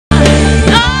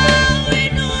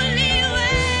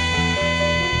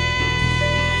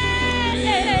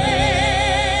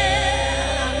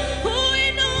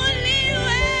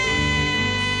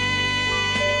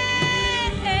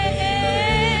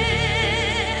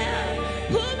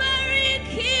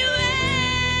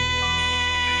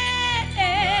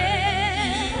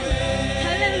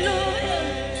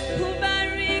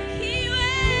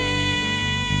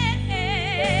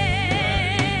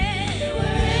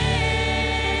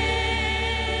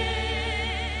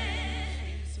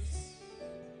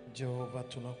Jehova,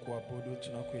 tunakuabudu,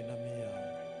 tunakuinamia.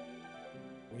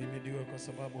 Uhimidiwe kwa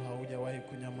sababu haujawahi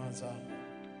kunyamaza.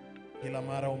 Kila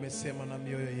mara umesema na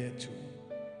mioyo yetu.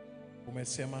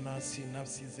 Umesema nasi,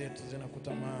 nafsi zetu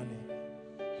zinakutamani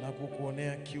na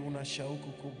kukuonea kiu na shauku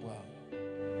kubwa.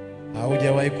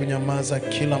 Haujawahi kunyamaza,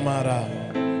 kila mara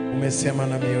umesema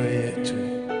na mioyo yetu.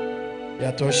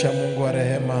 Yatosha Mungu wa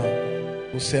rehema,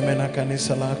 useme na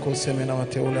kanisa lako, useme na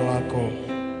wateule wako.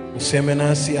 Useme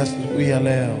nasi asubuhi ya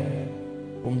leo.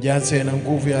 Umjaze na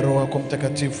nguvu ya Roho yako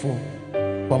Mtakatifu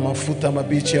kwa mafuta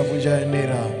mabichi yavujayo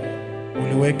nira.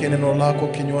 Uliweke neno lako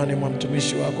kinywani mwa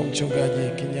mtumishi wako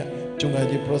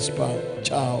mchungaji Prosper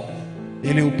Chao,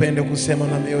 ili upende kusema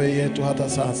na mioyo yetu hata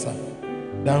sasa.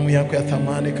 Damu yako ya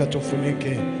thamani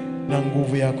katufunike na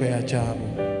nguvu yako ya ajabu.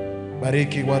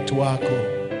 Bariki watu wako,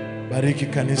 bariki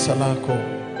kanisa lako,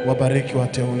 wabariki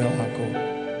wateule wako.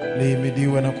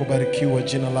 Lihimidiwe na kubarikiwa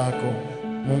jina lako,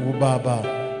 Mungu Baba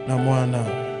na Mwana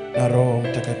na Roho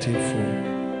Mtakatifu.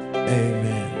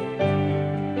 Amen.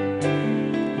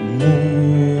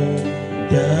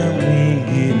 Muda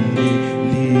mwingi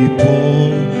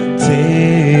nilipotea,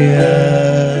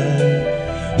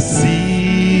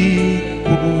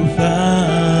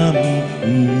 sikufahamu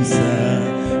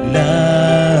msalaba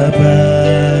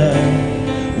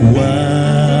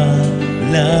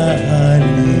wala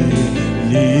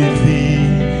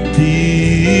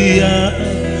nilipitia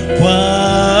kwa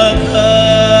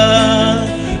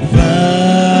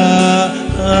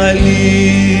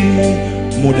Kalvari.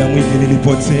 Muda mwingi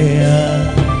nilipotea,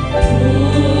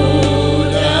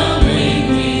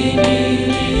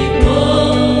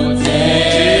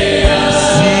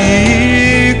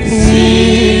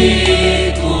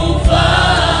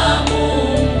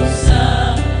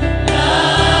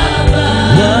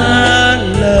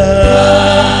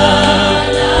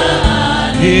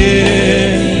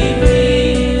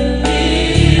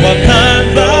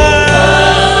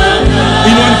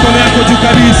 inua mikono yako juu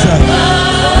kabisa.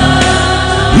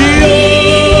 Hiyo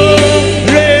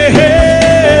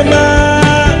rehema,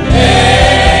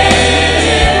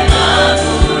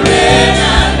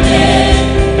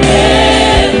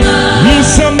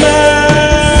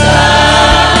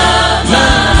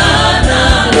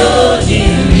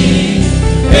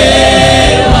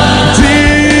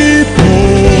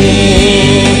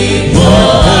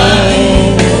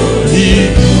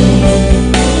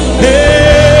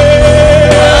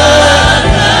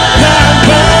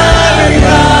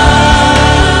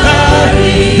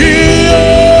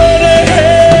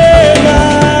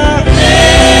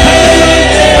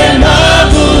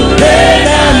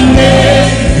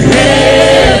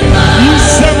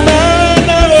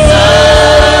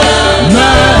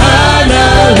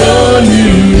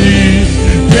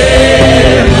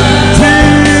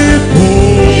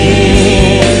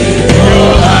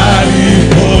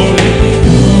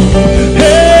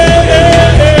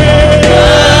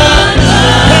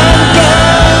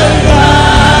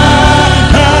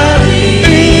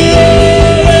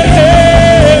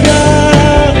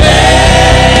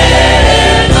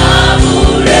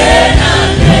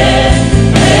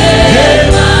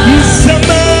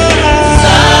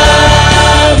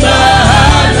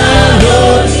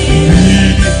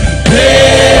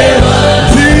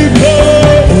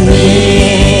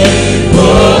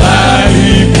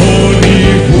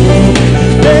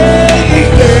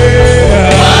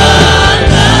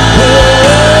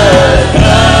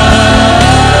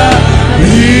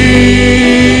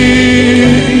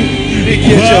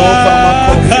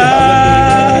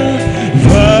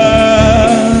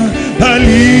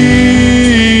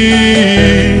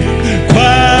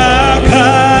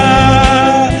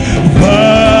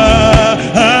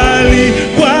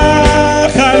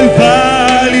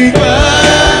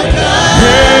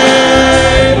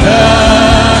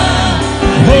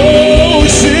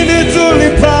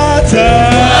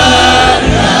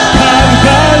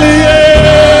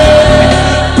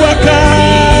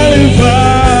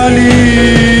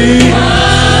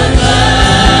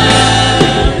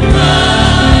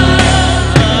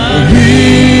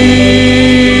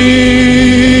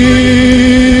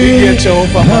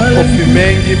 makofi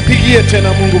mengi. Pigie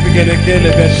tena Mungu vigelegele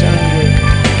vya shangwe.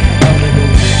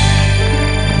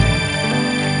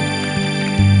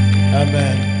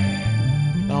 Amen.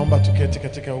 Naomba tuketi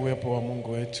katika uwepo wa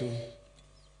Mungu wetu.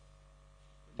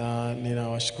 Na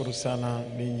ninawashukuru sana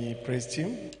ninyi praise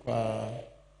team kwa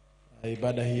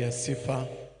ibada hii ya sifa.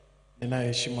 Nina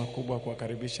heshima kubwa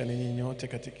kuwakaribisha ninyi nyote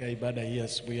katika ibada hii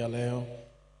asubuhi ya leo.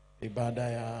 Ibada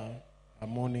ya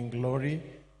Morning Glory,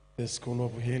 the School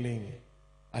of Healing.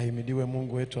 Ahimidiwe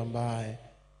Mungu wetu ambaye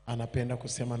anapenda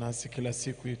kusema nasi kila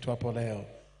siku itwapo leo.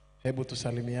 Hebu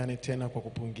tusalimiane tena kwa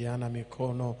kupungiana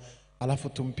mikono, alafu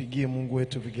tumpigie Mungu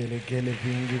wetu vigelegele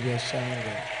vingi vya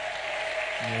shangwe.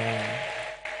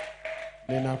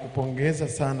 Ninakupongeza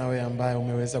sana wewe ambaye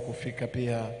umeweza kufika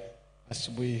pia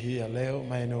asubuhi hii ya leo.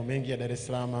 Maeneo mengi ya Dar es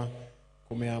Salaam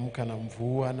kumeamka na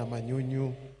mvua na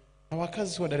manyunyu, na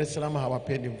wakazi wa Dar es Salaam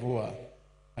hawapendi mvua,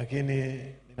 lakini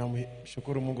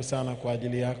ninamshukuru Mungu sana kwa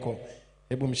ajili yako.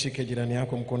 Hebu mshike jirani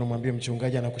yako mkono, mwambie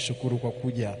mchungaji anakushukuru kwa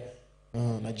kuja.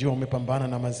 Najua umepambana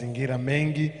na mazingira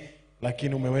mengi,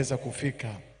 lakini umeweza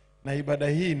kufika. Na ibada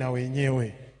hii na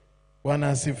wenyewe, Bwana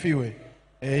asifiwe.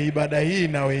 Ibada hii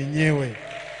na wenyewe,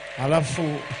 alafu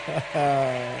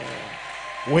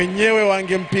wenyewe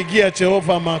wangempigia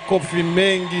Jehova makofi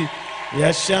mengi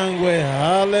ya shangwe.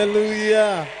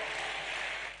 Haleluya.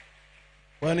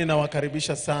 Kwani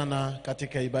nawakaribisha sana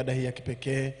katika ibada hii ya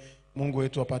kipekee. Mungu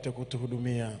wetu apate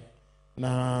kutuhudumia.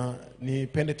 Na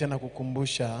nipende tena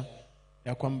kukumbusha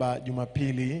ya kwamba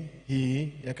Jumapili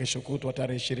hii ya kesho kutwa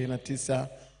tarehe 29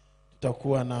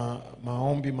 tutakuwa na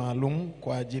maombi maalum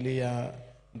kwa ajili ya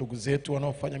ndugu zetu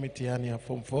wanaofanya mitihani ya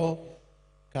form 4.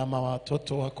 Kama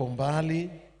watoto wako mbali,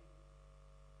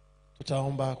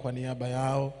 tutaomba kwa niaba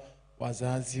yao.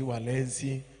 Wazazi,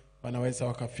 walezi wanaweza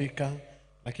wakafika,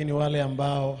 lakini wale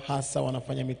ambao hasa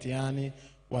wanafanya mitihani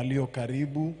walio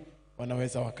karibu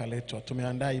wanaweza wakaletwa.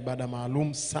 Tumeandaa ibada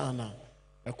maalum sana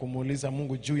ya kumuuliza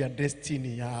Mungu juu ya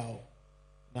destiny yao.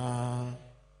 Na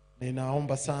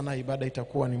ninaomba sana ibada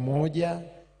itakuwa ni moja,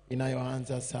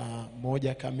 inayoanza saa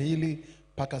 1 kamili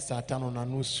mpaka saa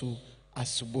 5:30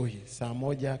 asubuhi. Saa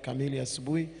 1 kamili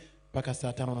asubuhi mpaka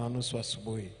saa 5:30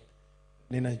 asubuhi.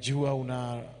 Ninajua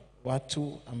una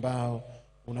watu ambao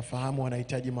unafahamu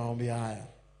wanahitaji maombi haya.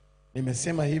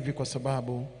 Nimesema hivi kwa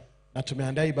sababu, na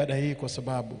tumeandaa ibada hii kwa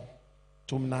sababu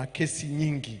tuna kesi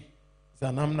nyingi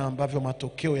za namna ambavyo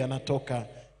matokeo yanatoka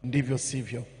ndivyo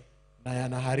sivyo, na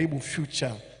yanaharibu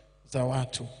future za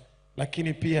watu.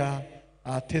 Lakini pia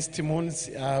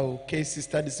testimonies au case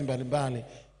studies mbalimbali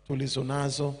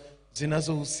tulizonazo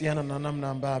zinazohusiana na namna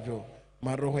ambavyo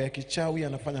maroho ya kichawi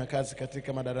yanafanya kazi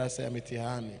katika madarasa ya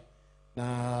mitihani,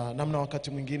 na namna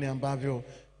wakati mwingine ambavyo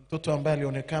mtoto ambaye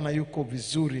alionekana yuko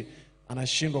vizuri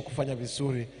anashindwa kufanya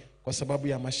vizuri kwa sababu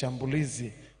ya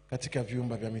mashambulizi katika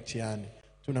vyumba vya mitihani.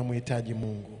 Tunamhitaji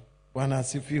Mungu. Bwana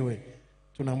asifiwe.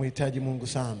 Tunamhitaji Mungu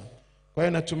sana. Kwa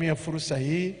hiyo natumia fursa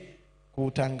hii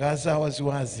kutangaza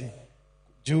waziwazi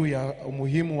juu ya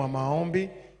umuhimu wa maombi,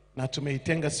 na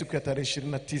tumeitenga siku ya tarehe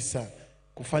 29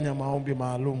 kufanya maombi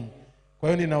maalum. Kwa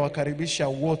hiyo ninawakaribisha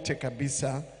wote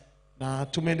kabisa, na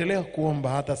tumeendelea kuomba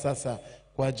hata sasa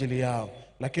kwa ajili yao,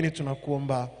 lakini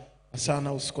tunakuomba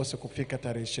sana usikose kufika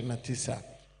tarehe 29.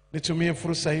 Nitumie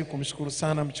fursa hii kumshukuru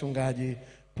sana mchungaji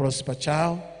Prosper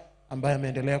Chao ambaye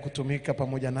ameendelea kutumika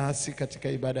pamoja nasi katika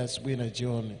ibada ya asubuhi na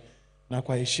jioni. Na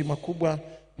kwa heshima kubwa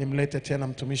nimlete tena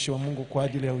mtumishi wa Mungu kwa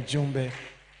ajili ya ujumbe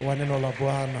wa neno la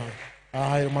Bwana.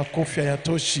 Hayo makofi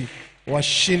hayatoshi,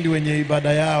 washindi wenye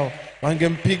ibada yao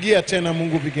wangempigia tena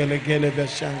Mungu vigelegele vya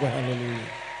shangwe. Haleluya.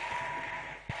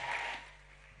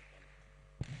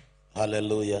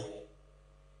 Haleluya.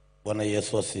 Bwana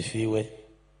Yesu asifiwe.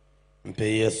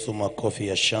 Mpe Yesu makofi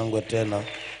ya shangwe tena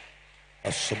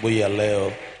asubuhi ya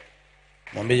leo.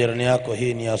 Mwambie jirani yako,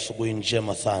 hii ni asubuhi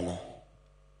njema sana.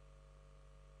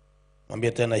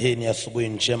 Mwambie tena, hii ni asubuhi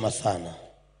njema sana.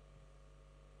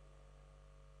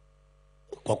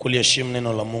 Kwa kuliheshimu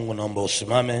neno la Mungu, naomba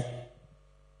usimame,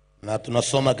 na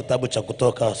tunasoma kitabu cha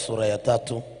Kutoka sura ya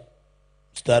 3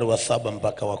 mstari wa 7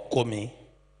 mpaka wa 10,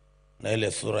 na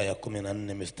ile sura ya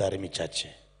 14 mistari michache.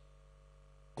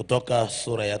 Kutoka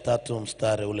sura ya 3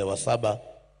 mstari ule wa 7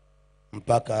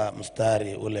 mpaka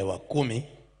mstari ule wa 10,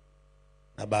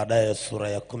 na baadaye sura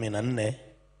ya 14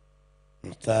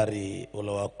 mstari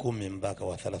ule wa 10 mpaka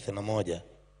wa 31.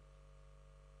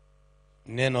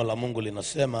 Neno la Mungu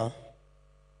linasema,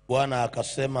 Bwana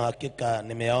akasema, hakika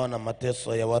nimeyaona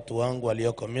mateso ya watu wangu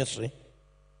walioko Misri,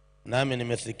 nami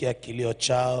nimesikia kilio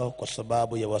chao kwa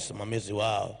sababu ya wasimamizi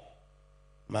wao,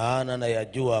 maana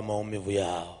nayajua maumivu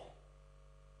yao.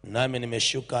 Nami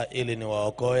nimeshuka ili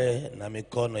niwaokoe na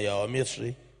mikono ya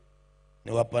Wamisri,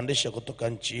 niwapandishe kutoka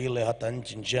nchi ile hata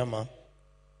nchi njema,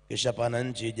 kisha pana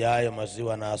nchi ijayo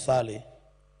maziwa na asali,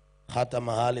 hata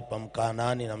mahali pa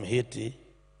Mkanaani na Mhiti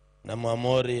na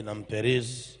Mwamori na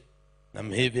Mperizi na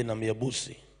Mhivi na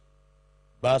Myebusi.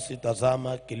 Basi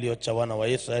tazama, kilio cha wana wa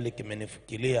Israeli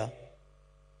kimenifikilia,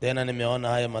 tena nimeona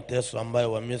haya mateso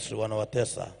ambayo Wamisri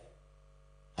wanawatesa.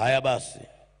 Haya basi,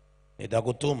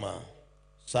 nitakutuma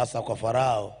sasa kwa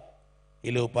Farao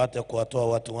ili upate kuwatoa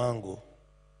watu wangu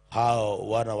hao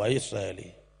wana wa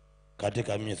Israeli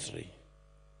katika Misri.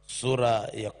 Sura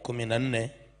ya 14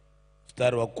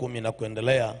 mstari wa 10 na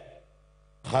kuendelea.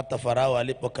 Hata Farao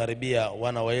alipokaribia,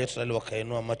 wana wa Israeli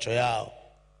wakainua macho yao,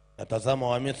 na tazama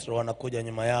Wamisri wanakuja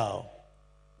nyuma yao.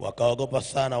 Wakaogopa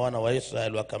sana wana wa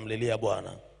Israeli, wakamlilia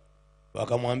Bwana.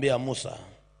 Wakamwambia Musa,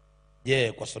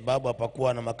 je, kwa sababu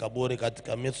hapakuwa na makaburi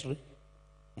katika Misri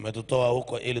umetutoa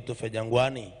huko ili tufe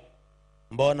jangwani?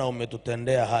 Mbona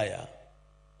umetutendea haya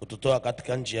kututoa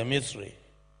katika nchi ya Misri?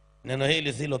 Neno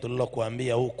hili silo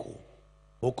tulilokuambia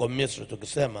huko Misri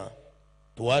tukisema,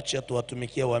 tuache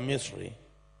tuwatumikie wa Misri,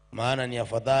 maana ni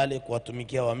afadhali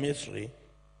kuwatumikia wa Misri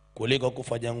kuliko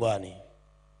kufa jangwani.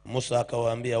 Musa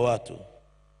akawaambia watu,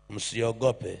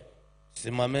 msiogope,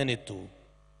 simameni tu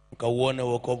mkauone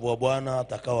wokovu wa Bwana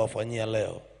atakaowafanyia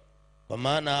leo. Kwa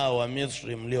maana hao wa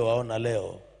Misri mliowaona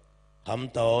leo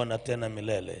hamtawaona tena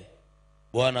milele.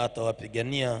 Bwana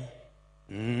atawapigania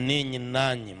ninyi,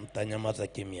 nanyi mtanyamaza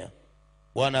kimya.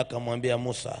 Bwana akamwambia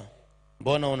Musa,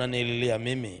 mbona unanililia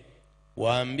mimi?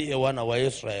 Waambie wana wa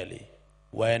Israeli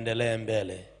waendelee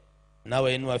mbele.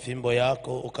 Nawe inua fimbo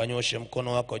yako ukanyoshe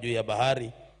mkono wako juu ya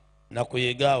bahari na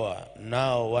kuigawa,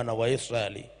 nao wana wa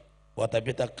Israeli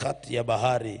watapita kati ya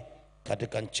bahari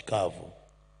katika nchi kavu.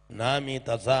 Nami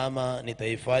tazama,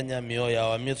 nitaifanya mioyo ya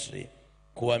Wamisri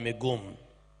kuwa migumu,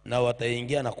 na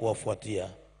wataingia na kuwafuatia.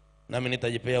 Nami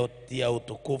nitajipatia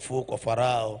utukufu kwa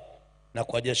Farao na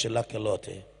kwa jeshi lake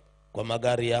lote, kwa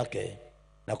magari yake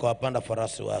na kwa wapanda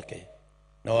farasi wake.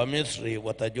 Na Wamisri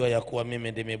watajua ya kuwa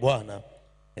mimi ndimi Bwana,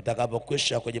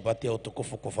 nitakapokwisha kujipatia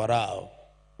utukufu kwa Farao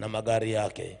na magari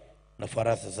yake na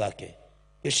farasi zake.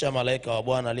 Kisha malaika wa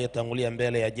Bwana aliyetangulia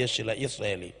mbele ya jeshi la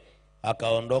Israeli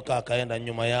akaondoka akaenda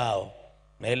nyuma yao,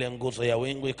 na ile nguzo ya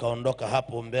wingu ikaondoka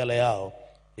hapo mbele yao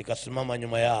ikasimama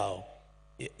nyuma yao,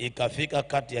 ikafika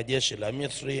kati ya jeshi la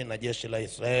Misri na jeshi la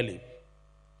Israeli.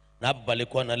 Na hapo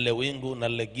palikuwa na lile wingu na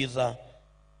lile giza,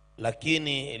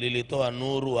 lakini lilitoa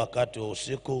nuru wakati wa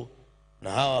usiku,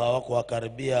 na hawa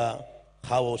hawakuwakaribia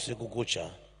hawa usiku kucha.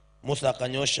 Musa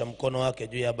akanyosha mkono wake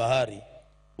juu ya bahari,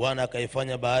 Bwana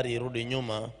akaifanya bahari irudi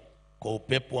nyuma kwa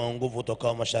upepo wa nguvu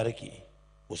utokao mashariki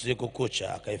usiku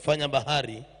kucha. Akaifanya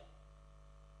bahari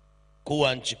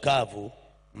kuwa nchi kavu,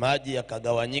 maji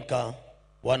yakagawanyika.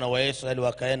 Wana wa Israeli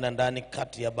wakaenda ndani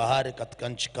kati ya bahari katika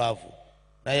nchi kavu,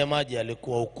 naye maji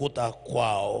yalikuwa ukuta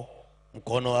kwao,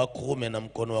 mkono wa kuume na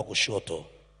mkono wa kushoto.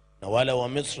 Na wale wa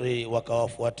Misri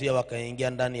wakawafuatia, wakaingia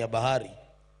ndani ya bahari,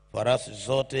 farasi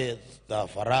zote za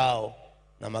Farao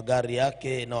na magari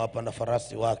yake na wapanda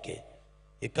farasi wake.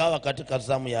 Ikawa katika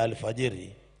zamu ya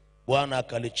alfajiri, Bwana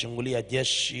akalichungulia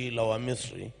jeshi la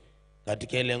Wamisri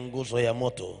katika ile nguzo ya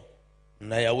moto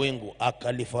na ya wingu,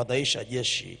 akalifadhaisha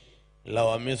jeshi la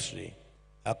Wamisri,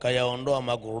 akayaondoa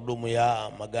magurudumu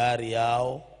ya magari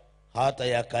yao hata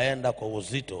yakaenda kwa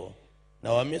uzito.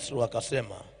 Na Wamisri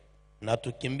wakasema, na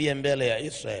tukimbie mbele ya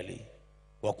Israeli,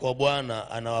 kwa kuwa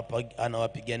Bwana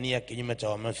anawapigania kinyume cha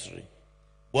Wamisri.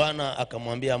 Bwana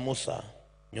akamwambia Musa,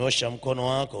 nyosha mkono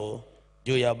wako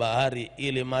juu ya bahari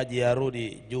ili maji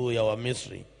yarudi juu ya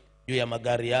Wamisri, juu ya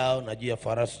magari yao na juu ya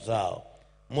farasi zao.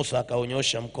 Musa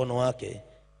akaunyosha mkono wake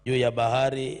juu ya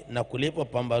bahari, na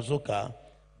kulipopambazuka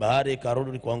bahari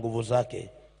ikarudi kwa nguvu zake.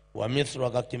 Wamisri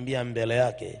wakakimbia mbele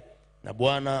yake, na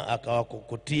Bwana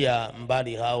akawakukutia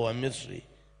mbali hao Wamisri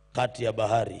kati ya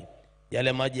bahari.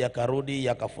 Yale maji yakarudi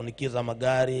yakafunikiza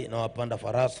magari na wapanda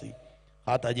farasi,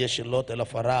 hata jeshi lote la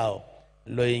Farao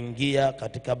liloingia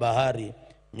katika bahari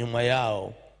nyuma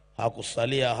yao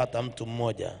hakusalia hata mtu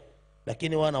mmoja.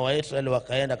 Lakini wana wa Israeli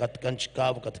wakaenda katika nchi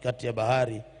kavu katikati ya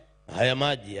bahari, na haya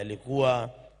maji yalikuwa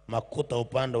makuta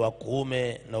upande wa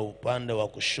kuume na upande wa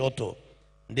kushoto.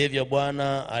 Ndivyo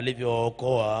Bwana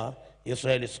alivyowaokoa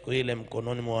Israeli siku ile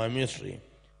mkononi mwa Wamisri.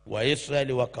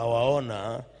 Waisraeli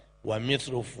wakawaona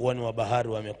Wamisri ufuoni wa bahari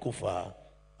wamekufa.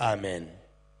 Amen.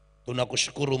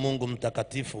 Tunakushukuru Mungu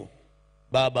mtakatifu,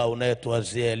 Baba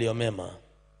unayetuwazia yaliyo mema.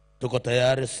 Tuko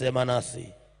tayari, sema nasi,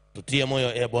 tutie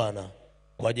moyo Bwana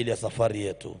kwa ajili ya safari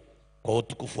yetu. Kwa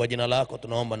utukufu wa jina lako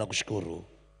tunaomba na kushukuru.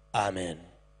 Amen.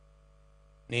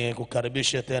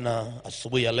 Nikukaribishe tena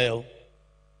asubuhi ya leo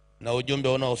na ujumbe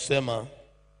unaosema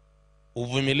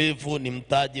uvumilivu ni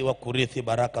mtaji wa kurithi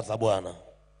baraka za Bwana.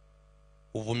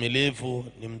 Uvumilivu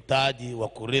ni mtaji wa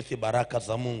kurithi baraka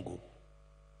za Mungu.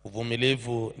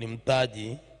 Uvumilivu ni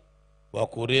mtaji wa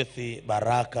kurithi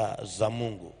baraka za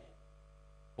Mungu.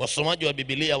 Wasomaji wa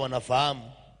Biblia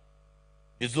wanafahamu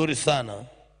vizuri sana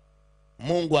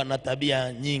Mungu ana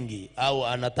tabia nyingi, au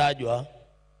anatajwa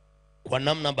kwa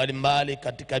namna mbalimbali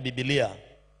katika Biblia.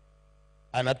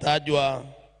 Anatajwa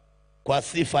kwa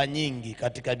sifa nyingi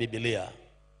katika Biblia.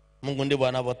 Mungu ndivyo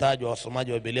anavyotajwa,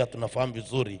 wasomaji wa Biblia tunafahamu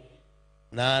vizuri,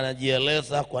 na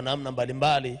anajieleza kwa namna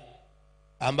mbalimbali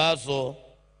ambazo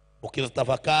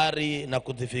ukizitafakari na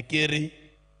kuzifikiri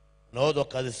unaweza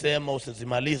ukazisema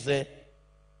usizimalize,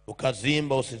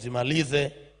 ukaziimba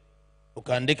usizimalize,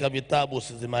 ukaandika vitabu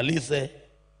usizimalize,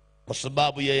 kwa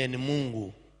sababu yeye ni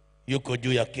Mungu, yuko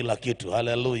juu ya kila kitu.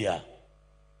 Haleluya.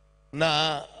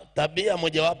 Na tabia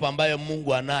mojawapo ambayo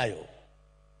Mungu anayo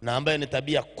na ambayo ni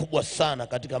tabia kubwa sana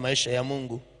katika maisha ya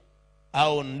Mungu,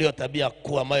 au ndio tabia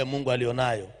kuu ambayo Mungu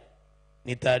alionayo,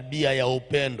 ni tabia ya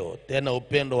upendo, tena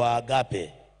upendo wa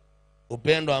agape.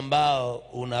 Upendo ambao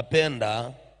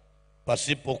unapenda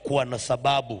pasipokuwa na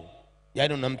sababu,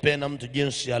 yani unampenda mtu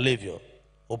jinsi alivyo,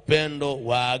 upendo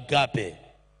wa agape.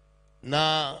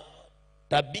 Na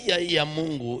tabia hii ya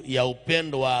Mungu ya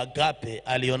upendo wa agape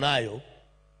alionayo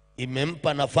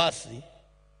imempa nafasi,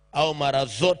 au mara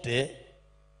zote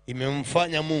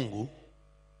imemfanya Mungu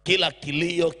kila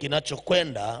kilio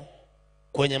kinachokwenda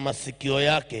kwenye masikio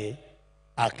yake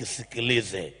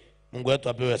akisikilize. Mungu wetu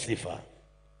apewe sifa.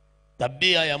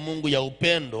 Tabia ya Mungu ya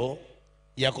upendo,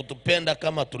 ya kutupenda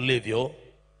kama tulivyo,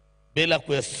 bila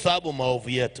kuhesabu maovu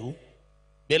yetu,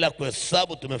 bila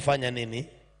kuhesabu tumefanya nini,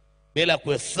 bila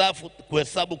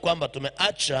kuhesabu kwamba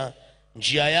tumeacha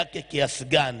njia yake kiasi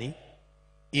gani,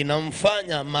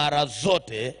 inamfanya mara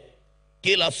zote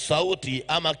kila sauti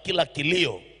ama kila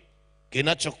kilio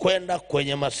kinachokwenda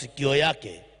kwenye masikio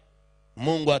yake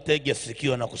Mungu atege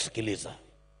sikio na kusikiliza.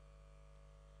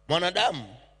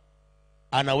 Mwanadamu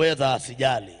anaweza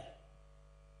asijali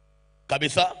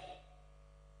kabisa,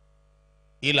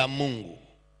 ila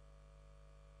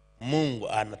Mungu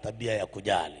ana tabia ya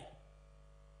kujali.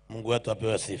 Mungu wetu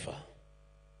apewe sifa.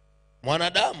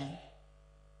 Mwanadamu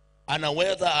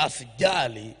anaweza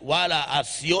asijali wala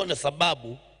asione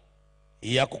sababu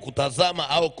ya kukutazama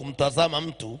au kumtazama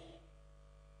mtu,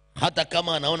 hata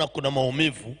kama anaona kuna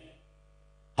maumivu,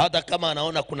 hata kama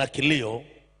anaona kuna kilio,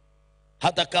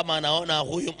 hata kama anaona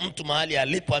huyu mtu mahali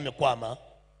alipo amekwama,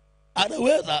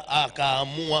 anaweza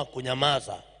akaamua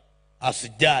kunyamaza,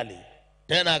 asijali.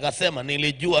 Tena akasema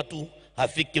nilijua tu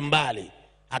hafiki mbali.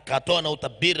 Akatoa na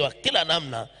utabiri wa kila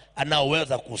namna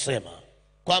anaoweza kusema,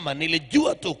 kwamba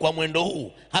nilijua tu kwa mwendo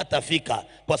huu hatafika,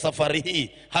 kwa safari hii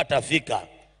hatafika.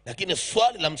 Lakini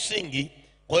swali la msingi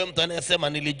kwa hiyo mtu anayesema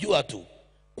nilijua tu,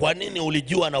 kwa nini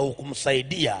ulijua na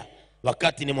hukumsaidia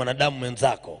wakati ni mwanadamu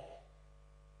mwenzako?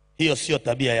 Hiyo sio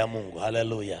tabia ya Mungu.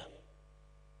 Haleluya.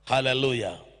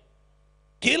 Haleluya.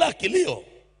 Kila kilio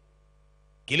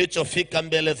kilichofika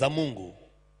mbele za Mungu,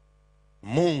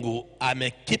 Mungu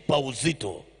amekipa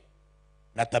uzito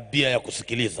na tabia ya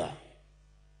kusikiliza.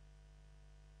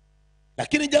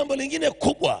 Lakini jambo lingine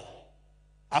kubwa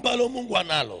ambalo Mungu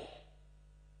analo,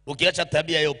 ukiacha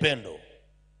tabia ya upendo,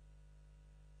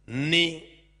 ni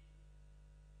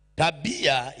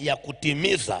tabia ya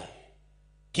kutimiza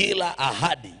kila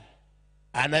ahadi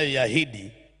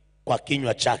anayoahidi kwa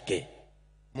kinywa chake.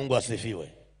 Mungu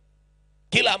asifiwe.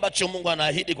 Kila ambacho Mungu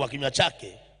anaahidi kwa kinywa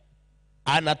chake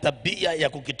ana tabia ya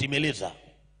kukitimiliza.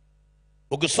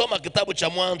 Ukisoma kitabu cha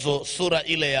Mwanzo sura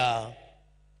ile ya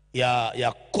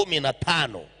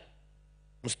 15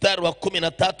 mstari wa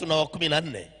 13 na wa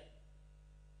 14,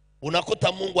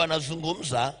 unakuta Mungu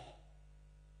anazungumza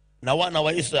na wana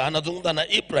wa Israeli, anazungumza na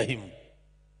Ibrahim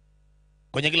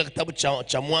kwenye kile kitabu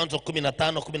cha Mwanzo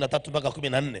 15 13 mpaka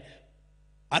 14.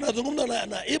 Anazungumza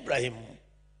na Ibrahim.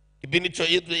 Kipindi hicho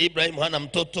Ibrahim hana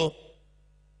mtoto,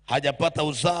 hajapata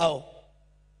uzao,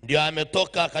 ndio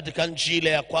ametoka katika nchi ile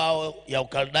ya kwao ya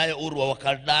Ukaldayo, Uru wa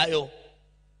Wakaldayo,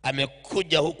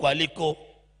 amekuja huko aliko.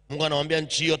 Mungu anamwambia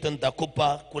nchi yote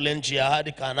nitakupa, kule nchi ya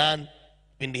ahadi Kanaani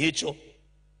kipindi hicho.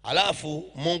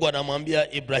 Halafu Mungu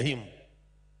anamwambia Ibrahim,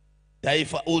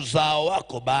 taifa uzao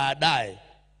wako baadaye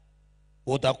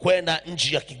utakwenda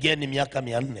nchi ya kigeni miaka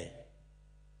 400,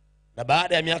 na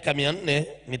baada ya miaka 400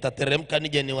 nitateremka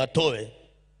nije niwatoe,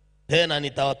 tena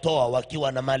nitawatoa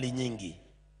wakiwa na mali nyingi,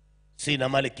 si na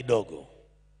mali kidogo.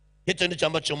 Hicho ndicho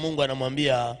ambacho Mungu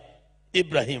anamwambia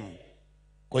Ibrahim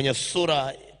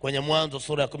kwenye Mwanzo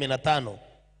sura ya 15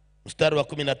 mstari wa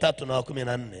 13 na wa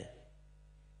 14.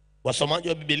 Wasomaji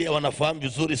wa Biblia wanafahamu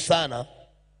vizuri sana,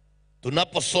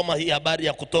 tunaposoma hii habari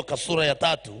ya Kutoka sura ya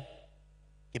 3,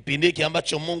 kipindi hiki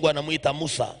ambacho Mungu anamuita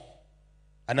Musa,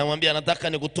 anamwambia nataka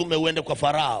nikutume uende kwa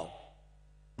Farao,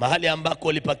 mahali ambako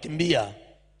ulipakimbia,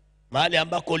 mahali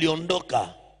ambako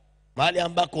uliondoka, mahali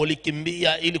ambako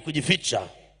ulikimbia ili kujificha.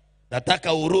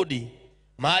 Nataka urudi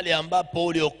mahali ambapo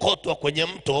uliokotwa kwenye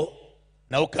mto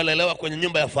na ukalelewa kwenye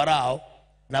nyumba ya Farao,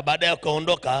 na baadaye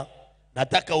ukaondoka.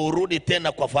 Nataka urudi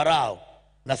tena kwa Farao,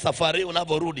 na safari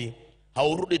unaporudi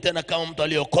haurudi tena kama mtu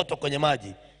aliyeokotwa kwenye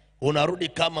maji, unarudi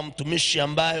kama mtumishi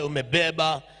ambaye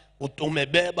umebeba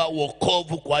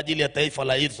uokovu kwa ajili ya taifa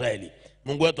la Israeli.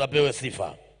 Mungu wetu apewe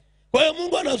sifa. Kwa hiyo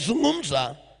Mungu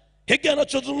anazungumza hiki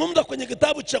anachozungumza kwenye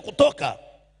kitabu cha Kutoka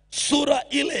sura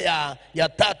ile ya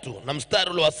 3 na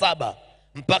mstari ule wa 7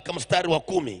 mpaka mstari wa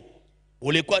 10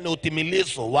 ulikuwa ni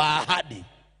utimilizo wa ahadi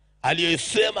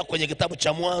aliyoisema kwenye kitabu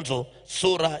cha Mwanzo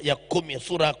sura ya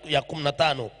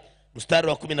 15 mstari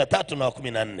wa 13 na wa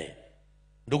 14.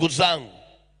 Ndugu zangu,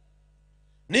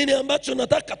 nini ambacho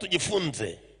nataka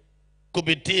tujifunze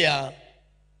kupitia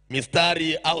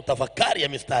mistari au tafakari ya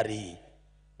mistari hii?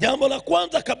 Jambo la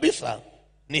kwanza kabisa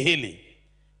ni hili: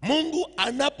 Mungu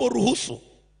anaporuhusu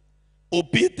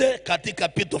upite katika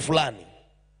pito fulani,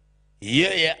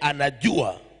 yeye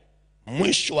anajua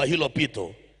mwisho wa hilo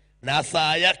pito, na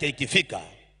saa yake ikifika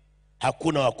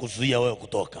hakuna wa kuzuia wewe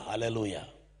kutoka. Haleluya.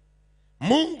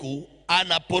 Mungu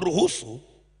anaporuhusu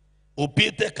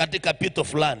upite katika pito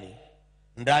fulani,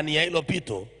 ndani ya hilo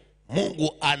pito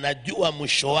Mungu anajua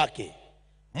mwisho wake.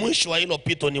 Mwisho wa hilo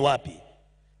pito ni wapi?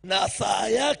 Na saa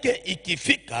yake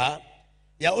ikifika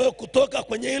ya wewe kutoka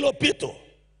kwenye hilo pito,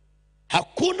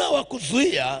 hakuna wa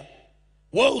kuzuia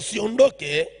wewe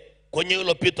usiondoke kwenye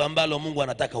hilo pito ambalo Mungu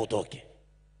anataka utoke.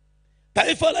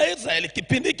 Taifa la Israeli,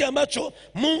 kipindi ambacho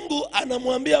Mungu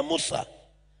anamwambia Musa,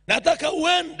 nataka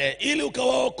uende ili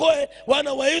ukawaokoe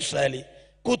wana wa Israeli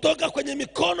kutoka kwenye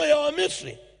mikono ya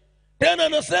Wamisri. Tena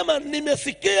anasema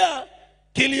nimesikia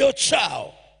kilio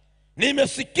chao.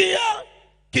 Nimesikia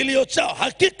kilio chao.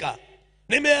 Hakika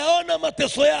nimeyaona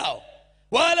mateso yao.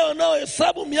 Wale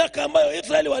wanaohesabu miaka ambayo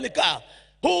Israeli walikaa,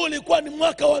 huu ulikuwa ni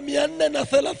mwaka wa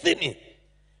 430.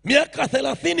 Miaka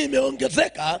 30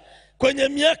 imeongezeka kwenye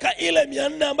miaka ile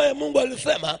 400 ambayo Mungu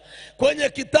alisema kwenye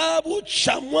kitabu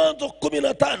cha Mwanzo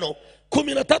 15,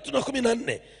 13 na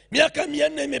 14. Miaka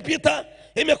 400 imepita,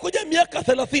 imekuja miaka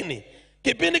 30.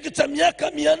 Kipindi cha miaka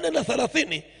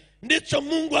 430 ndicho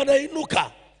Mungu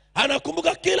anainuka,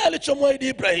 anakumbuka kila alichomwahidi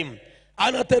Ibrahim,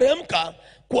 anateremka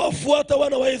kuwafuata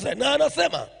wana wa Israeli, na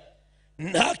anasema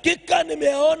hakika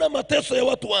nimeyaona mateso ya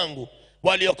watu wangu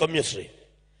walioko Misri,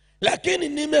 lakini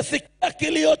nimesikia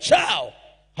kilio chao.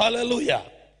 Haleluya.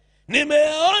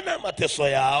 Nimeyaona mateso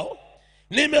yao,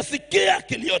 nimesikia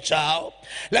kilio chao,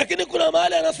 lakini kuna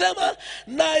mahali anasema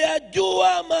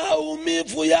nayajua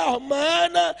maumivu yao,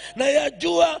 maana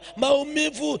nayajua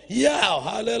maumivu yao.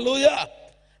 Haleluya.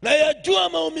 Nayajua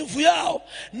maumivu yao,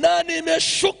 na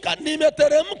nimeshuka,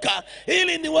 nimeteremka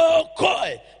ili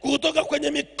niwaokoe kutoka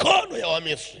kwenye mikono ya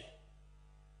Wamisri.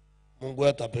 Mungu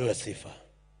wetu apewe sifa.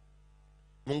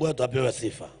 Mungu wetu apewe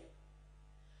sifa.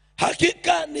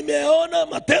 Hakika nimeona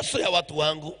mateso ya watu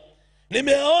wangu,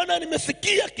 nimeona,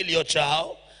 nimesikia kilio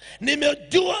chao,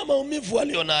 nimejua maumivu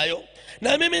walionayo,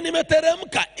 na mimi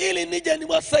nimeteremka ili nije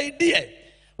niwasaidie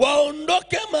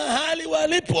waondoke mahali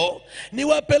walipo,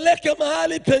 niwapeleke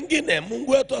mahali pengine.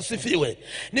 Mungu wetu asifiwe.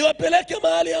 Niwapeleke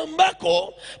mahali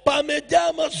ambako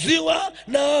pamejaa maziwa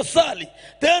na asali.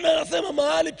 Tena anasema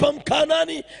mahali pa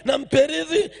Mkanani na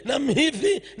Mperizi na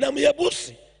Mhivi na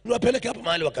Myebusi, niwapeleke hapa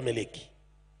mahali wakamiliki.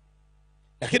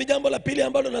 Lakini jambo la pili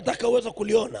ambalo nataka uweze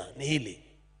kuliona ni hili: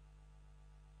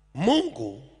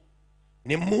 Mungu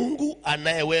ni Mungu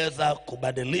anayeweza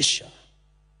kubadilisha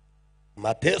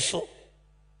mateso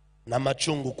na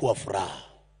machungu kuwa furaha.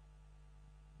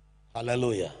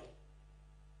 Haleluya.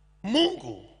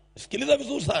 Mungu, sikiliza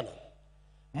vizuri sana,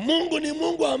 Mungu ni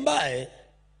Mungu ambaye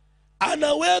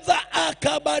anaweza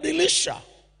akabadilisha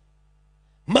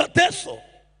mateso,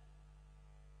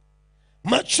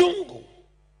 machungu,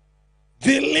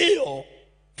 vilio,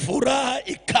 furaha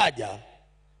ikaja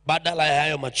badala ya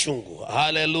hayo machungu.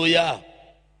 Haleluya.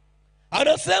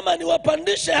 Anasema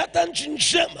niwapandishe hata nchi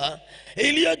njema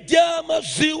iliyojaa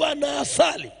maziwa na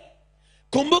asali.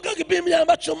 Kumbuka kipindi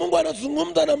ambacho Mungu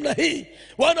anazungumza namna hii,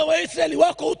 wana wa Israeli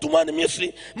wako utumwani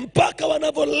Misri, mpaka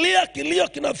wanavolia kilio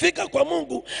kinafika kwa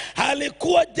Mungu,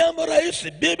 halikuwa jambo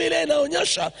rahisi. Biblia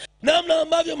inaonyesha namna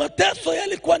ambavyo mateso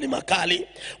yalikuwa ni makali,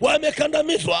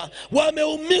 wamekandamizwa,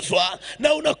 wameumizwa.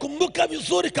 Na unakumbuka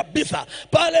vizuri kabisa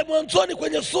pale mwanzoni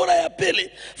kwenye sura ya 2,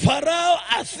 Farao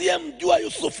asiyemjua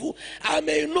Yusufu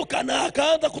ameinuka na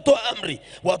akaanza kutoa amri,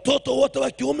 watoto wote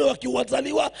wa kiume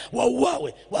wakiwazaliwa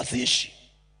wauawe, wasiishi,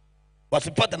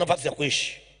 wasipate nafasi ya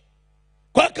kuishi.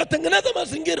 Kwa akatengeneza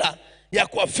mazingira ya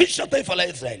kuafisha taifa la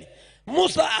Israeli.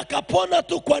 Musa akapona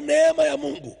tu kwa neema ya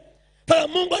Mungu. Sasa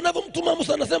Mungu anavyomtuma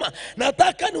Musa anasema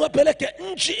nataka niwapeleke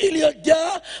nchi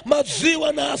iliyojaa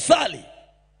maziwa na asali.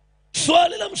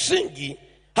 Swali la msingi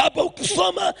hapa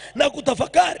ukisoma na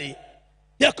kutafakari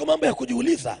yako mambo ya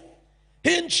kujiuliza.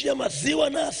 Hii nchi ya maziwa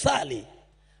na asali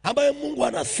ambayo Mungu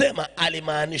anasema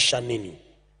alimaanisha nini?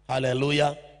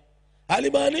 Haleluya.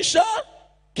 Alimaanisha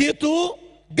kitu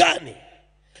gani?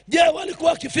 Je,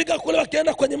 walikuwa wakifika kule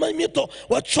wakienda kwenye mito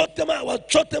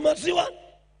wachote maziwa?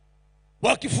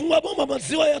 Wakifungua bomba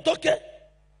maziwa yatoke?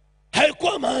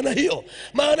 Haikuwa maana hiyo.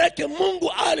 Maana yake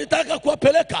Mungu alitaka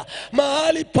kuwapeleka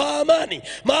mahali pa amani,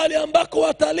 mahali ambako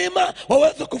watalima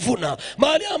waweze kuvuna,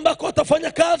 mahali ambako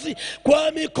watafanya kazi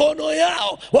kwa mikono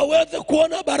yao waweze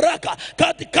kuona baraka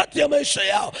katikati ya maisha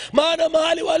yao. Maana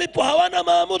mahali walipo hawana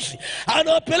maamuzi,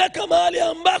 anawapeleka mahali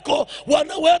ambako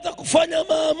wanaweza kufanya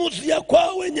maamuzi ya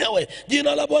kwao wenyewe.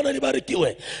 Jina la Bwana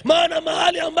libarikiwe. Maana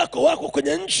mahali ambako wako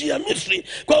kwenye nchi ya Misri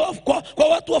kwa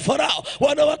watu wa Farao,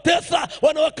 wanawatesa,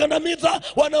 wanawakandamiza,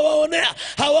 wanawaonea,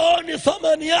 hawaoni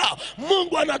thamani yao.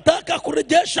 Mungu anataka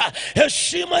kurejesha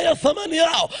heshima ya thamani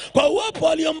yao kwa uwepo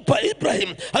aliyompa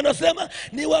Ibrahim. Anasema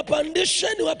niwapandishe,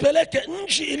 niwapeleke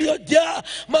nchi iliyojaa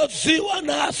maziwa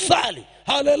na asali.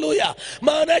 Haleluya.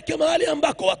 Maana yake mahali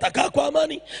ambako watakaa kwa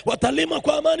amani, watalima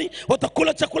kwa amani,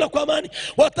 watakula chakula kwa amani,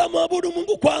 watamwabudu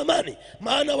Mungu kwa amani.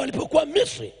 Maana walipokuwa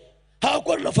Misri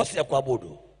hawakuwa na nafasi ya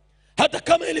kuabudu. Hata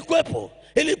kama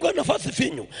ilikuwa nafasi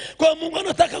finyu. Kwa Mungu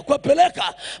anataka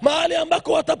kuwapeleka mahali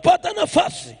ambako watapata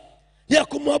nafasi ya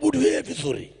kumwabudu yeye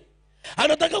vizuri.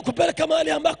 Anataka kupeleka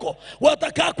mahali ambako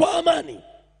watakaa kwa amani,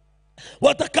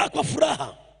 watakaa kwa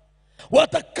furaha,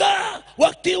 watakaa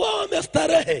wakiwa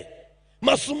wamestarehe.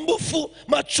 Masumbufu,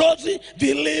 machozi,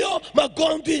 vilio,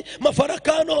 magomvi,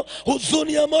 mafarakano,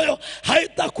 huzuni ya moyo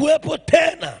haitakuwepo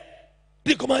tena.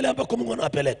 Ndiko mahali ambako Mungu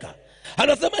anawapeleka.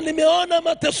 Anasema nimeona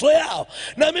mateso yao,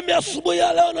 na mimi asubuhi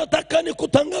ya leo nataka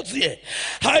nikutangazie,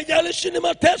 haijalishi ni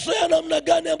mateso ya namna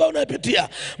gani ambayo unapitia.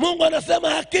 Mungu anasema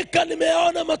hakika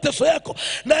nimeona mateso yako,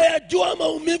 na yajua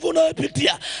maumivu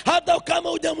unayopitia. Hata kama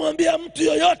hujamwambia mtu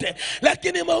yoyote,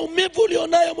 lakini maumivu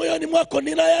ulionayo moyoni mwako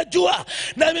ninayajua,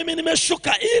 na mimi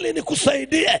nimeshuka ili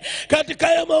nikusaidie katika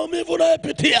hayo maumivu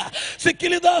unayopitia.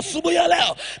 Sikiliza asubuhi ya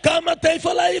leo, kama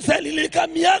taifa la Israeli lilikaa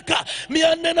miaka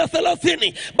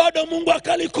 430 bado Mungu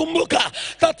akalikumbuka.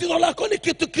 Tatizo lako ni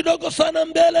kitu kidogo sana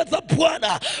mbele za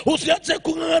Bwana. Usiache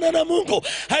kung'ang'ana na Mungu.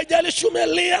 Haijalishi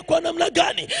umelia kwa namna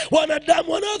gani.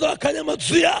 Wanadamu wanaweza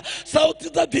wakanyamazia sauti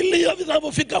za vilio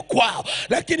vinavyofika kwao,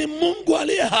 lakini Mungu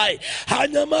aliye hai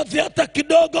hanyamazi hata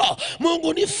kidogo.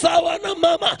 Mungu ni sawa na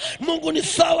mama, Mungu ni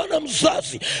sawa na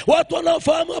mzazi. Watu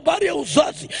wanaofahamu habari ya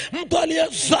uzazi, mtu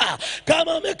aliyezaa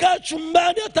kama amekaa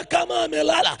chumbani, hata kama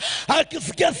amelala,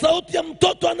 akisikia sauti ya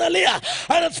mtoto analia,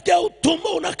 anasikia utumbo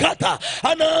unakata,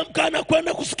 anaamka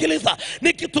anakwenda kusikiliza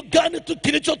ni kitu gani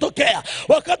kilichotokea.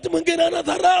 Wakati mwingine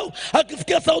anadharau,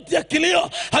 akisikia sauti ya kilio,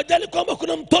 hajali kwamba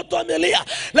kuna mtoto amelia.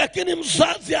 Lakini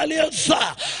mzazi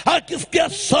aliyezaa akisikia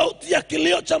sauti ya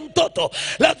kilio cha mtoto,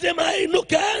 lazima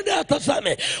ainuke aende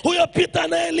atazame huyo Peter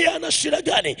anayelia ana shida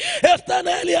gani, Esther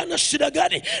anayelia ana shida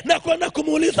gani, na kwenda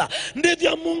kumuuliza.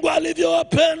 Ndivyo Mungu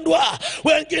alivyowapendwa.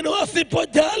 Wengine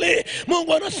wasipojali,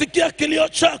 Mungu anasikia kilio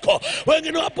chako.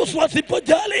 Wengine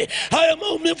wasipojali haya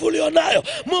maumivu ulionayo,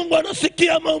 Mungu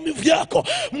anasikia maumivu yako.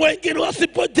 Wengine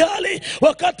wasipojali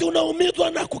wakati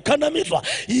unaumizwa na kukandamizwa,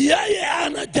 yeye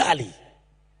anajali.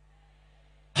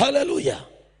 Haleluya.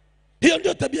 Hiyo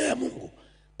ndio tabia ya Mungu,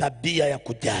 tabia ya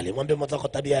kujali. Mwambie mwenzako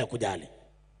tabia ya kujali.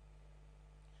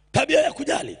 Tabia ya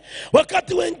kujali.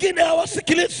 Wakati wengine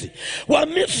hawasikilizi, wa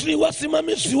Misri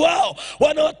wasimamizi wao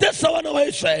wanawatesa wana wa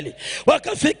Israeli,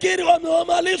 wakafikiri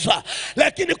wamewamaliza.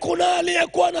 Lakini kuna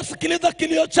aliyekuwa anasikiliza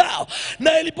kilio chao,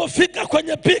 na ilipofika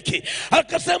kwenye piki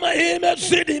akasema hii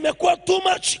imezidi, imekuwa too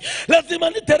much, lazima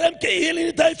niteremke. Hili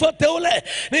ni taifa teule,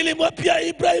 nilimwapia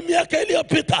Ibrahim miaka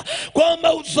iliyopita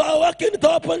kwamba uzao wake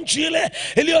nitawapa nchi ile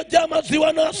iliyojaa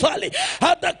maziwa na asali.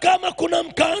 Hata kama kuna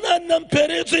Mkanaani na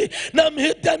Mperizi na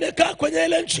Mhiti amekaa kwenye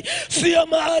ile nchi, sio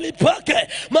mahali pake.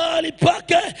 Mahali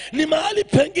pake ni mahali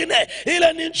pengine.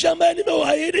 Ile ni nchi ambayo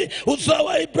nimewaahidi uzao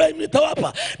wa Ibrahim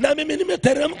nitawapa, na mimi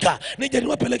nimeteremka nije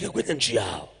niwapeleke kwenye nchi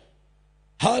yao.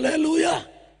 Haleluya.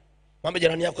 Mwambie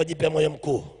jirani yako jipe moyo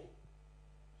mkuu.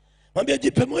 Mwambie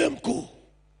jipe moyo mkuu.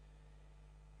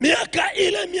 Miaka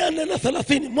ile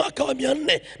 430, mwaka wa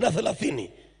 430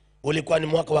 ulikuwa ni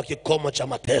mwaka wa kikomo cha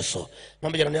mateso.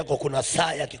 Mwambie jirani yako kuna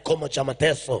saa ya kikomo cha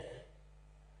mateso.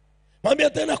 Mwambie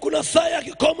tena kuna saa ya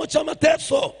kikomo cha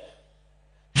mateso.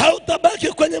 Hautabaki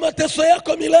kwenye mateso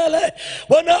yako milele.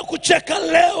 Wanaokucheka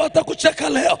leo watakucheka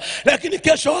leo, lakini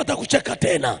kesho watakucheka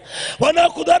tena.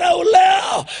 Wanaokudharau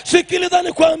leo, sikiliza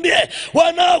nikwambie,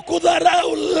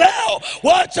 wanaokudharau leo,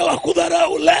 wacha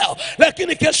wakudharau leo,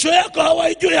 lakini kesho yako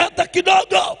hawaijui hata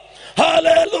kidogo.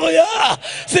 Haleluya.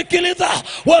 Sikiliza,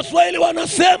 Waswahili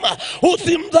wanasema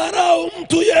usimdharau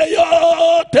mtu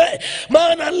yeyote,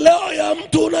 maana leo ya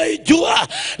mtu unaijua,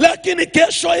 lakini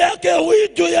kesho yake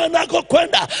huijui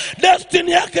anakokwenda.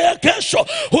 Destiny yake ya kesho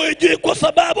huijui, kwa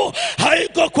sababu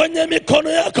haiko kwenye mikono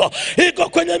yako, iko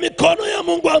kwenye mikono ya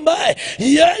Mungu ambaye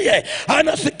yeye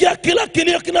anasikia kila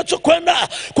kilio kinachokwenda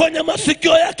kwenye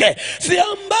masikio yake. Si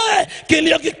ambaye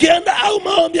kilio kikienda au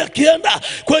maombi yakienda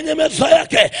kwenye meza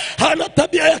yake hana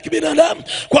tabia ya kibinadamu,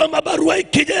 kwamba barua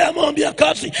ikija ya maombi ya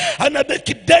kazi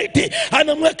anabeki date,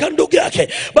 anamweka ndugu yake.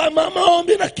 Bama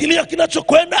maombi na kilio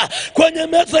kinachokwenda kwenye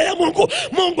meza ya Mungu,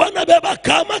 Mungu anabeba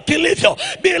kama kilivyo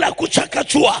bila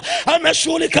kuchakachua,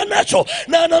 anashughulika nacho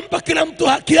na anampa kila mtu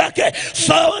haki yake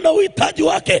sawa na uhitaji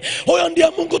wake. Huyo ndiye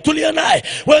Mungu tuliye naye.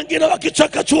 Wengine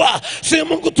wakichakachua, si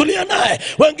Mungu tuliye naye.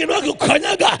 Wengine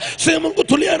wakikukanyaga, si Mungu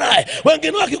tuliye naye.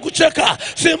 Wengine wakikucheka,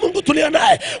 si Mungu tuliye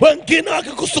naye. Wengine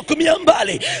wakikusukumia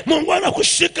mbali, Mungu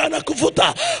anakushika na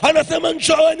kuvuta, anasema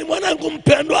njooni mwanangu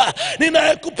mpendwa,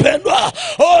 ninayekupendwa.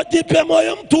 Jipe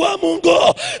moyo mtu wa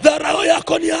Mungu. Dharau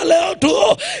yako ni ya leo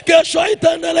tu, kesho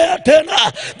haitaendelea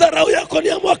tena. Dharau yako ni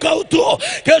ya mwaka tu,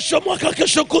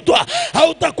 kesho kutwa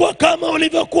hautakuwa kama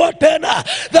ulivyokuwa tena.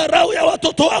 Dharau ya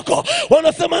watoto wako,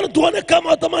 wanasema tuone kama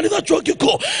watamaliza chuo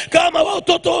kikuu kama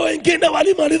watoto wengine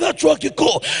walimaliza chuo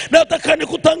kikuu. Nataka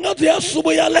nikutangazie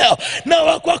asubuhi ya leo, na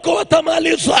wako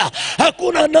watamaliza.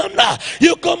 Hakuna namna,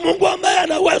 yuko Mungu ambaye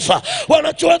anaweza.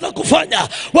 Wanachoweza kufanya,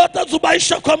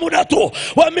 watazubaisha kwa muda tu.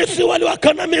 Wamisri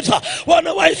waliwakandamiza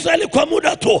wana wa Israeli kwa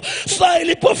muda tu. Saa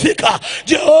ilipofika,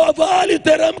 Jehova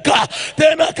aliteremka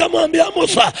tena akamwambia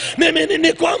Musa, mimi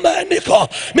niko ambaye niko,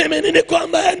 mimi niko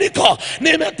ambaye niko,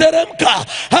 nimeteremka.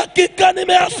 Hakika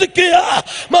nimeyasikia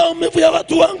maumivu ya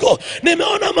watu wangu,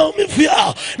 nimeona maumivu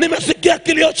yao, nimesikia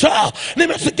kilio chao,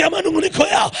 nimesikia manunguniko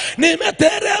yao,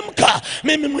 nimeteremka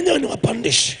mimi mwenyewe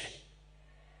niwapandishe.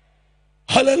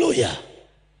 Haleluya,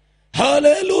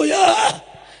 haleluya.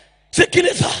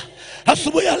 Sikiliza,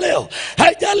 asubuhi ya leo,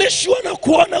 haijalishi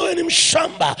wanakuona wewe ni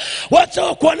mshamba, wacha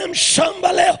wakuone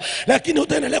mshamba leo, lakini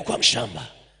utaendelea kuwa mshamba.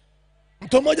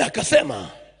 Mtu mmoja akasema,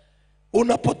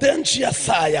 unapotea njia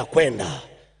saa ya kwenda,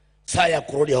 saa ya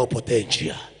kurudi haupotei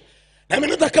njia. Na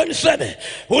mimi nataka niseme,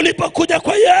 ulipokuja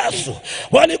kwa Yesu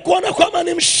walikuona kwamba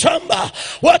ni mshamba,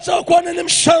 wacha wakuone ni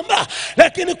mshamba,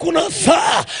 lakini kuna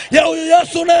saa ya huyu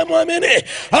Yesu unayemwamini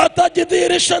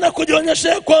atajidhihirisha na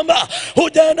kujionyesha kwamba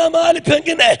hujaenda mahali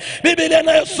pengine. Biblia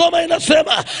inayosoma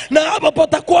inasema, na hapo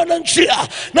patakuwa na njia,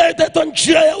 na itaitwa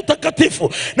njia ya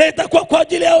utakatifu, na itakuwa kwa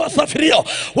ajili ya wasafirio.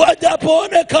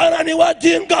 Wajapoonekana ni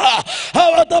wajinga,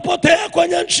 hawatapotea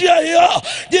kwenye njia hiyo.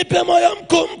 Jipe moyo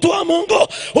mkuu, mtu wa Mungu.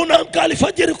 Unaamka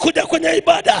alfajiri kuja kwenye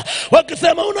ibada,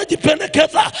 wakisema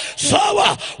unajipendekeza,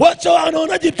 sawa, wacha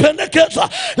unajipendekeza,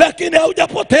 lakini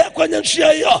haujapotea kwenye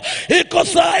njia hiyo. Iko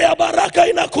saa ya baraka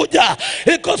inakuja,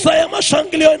 iko saa ya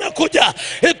mashangilio inakuja,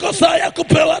 iko saa ya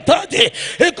kupewa taji,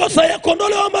 iko saa ya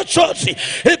kuondolewa machozi,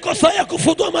 iko saa ya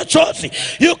kufutwa machozi.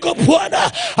 Yuko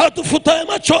Bwana atufutaye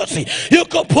machozi,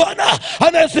 yuko Bwana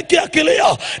anayesikia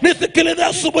kilio. Nisikilize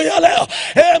asubuhi ya leo.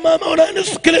 Mama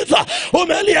unanisikiliza,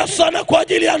 umelia sana kwa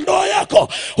ajili ya ndoa yako,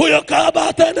 huyo kahaba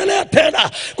ataendelea tena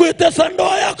kuitesa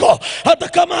ndoa yako, hata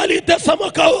kama alitesa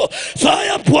mwaka huu. Saa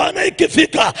ya Bwana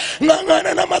ikifika,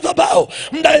 ng'ang'ana na madhabahu.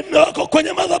 Mdai mume wako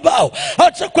kwenye madhabahu,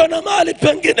 acha kwenda mahali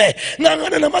pengine,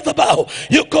 ng'ang'ana na madhabahu.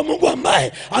 Yuko Mungu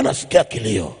ambaye anasikia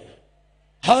kilio.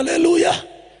 Haleluya,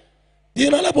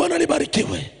 jina la Bwana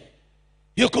libarikiwe.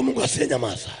 Yuko Mungu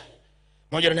asiyenyamaza.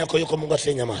 Mmoja ndani yako, yuko Mungu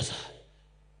asiyenyamaza.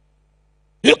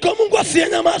 Yuko Mungu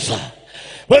asiyenyamaza.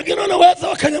 Wengine wanaweza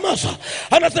wakanyamaza.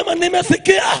 Anasema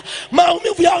nimesikia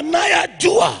maumivu yao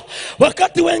nayajua.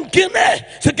 Wakati wengine,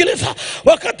 sikiliza,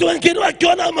 wakati wengine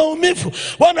wakiona maumivu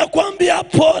wanakuambia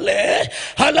pole,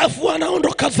 halafu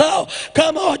wanaondoka zao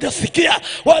kama hawajasikia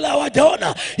wala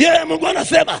hawajaona. Yeye Mungu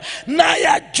anasema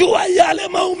nayajua yale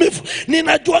maumivu,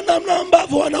 ninajua namna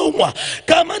ambavyo wanaumwa.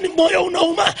 Kama ni moyo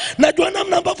unauma, najua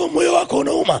namna ambavyo moyo wako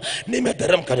unauma.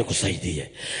 Nimeteremka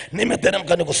nikusaidie,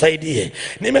 nimeteremka nikusaidie,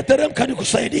 nimeteremka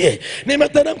nikusaidie,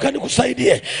 nimeteremka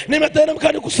nikusaidie,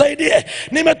 nimeteremka nikusaidie,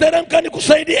 nimeteremka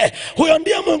nikusaidie. Huyo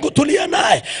ndiye Mungu tuliye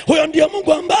naye. Huyo ndiye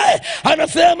Mungu ambaye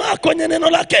anasema kwenye neno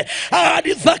lake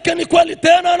ahadi zake ni kweli.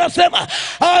 Tena anasema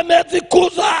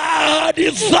amezikuza ahadi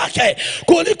zake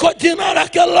kuliko jina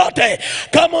lake lote.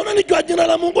 Kama unalijua jina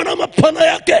la Mungu na mapana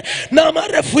yake na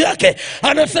marefu yake,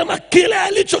 anasema kile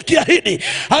alichokiahidi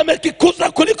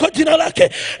amekikuza kuliko jina lake.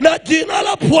 Na jina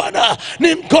la Bwana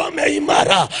ni ngome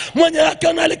imara, mwenye yake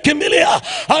analikimbilia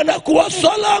anakuwa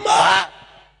salama.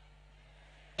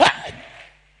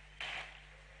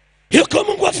 Yuko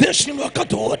Mungu asiyeshindwa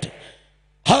wakati wote.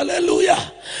 Haleluya.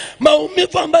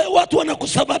 Maumivu ambayo watu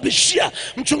wanakusababishia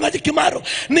mchungaji Kimaro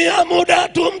ni ya muda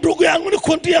tu, ndugu yangu,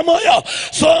 nikuntie moyo.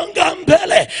 Songa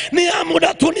mbele, ni ya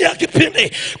muda tu, ni ya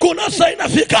kipindi. Kuna saa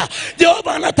inafika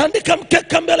Jehova anatandika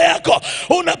mkeka mbele yako,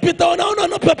 unapita unaona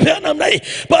unapepea namna hii,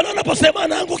 pale unaposema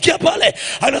anaangukia pale,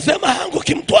 anasema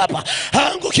haanguki mtu hapa,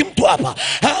 haanguki mtu hapa,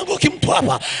 haanguki mtu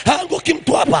hapa, haanguki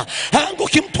mtu hapa,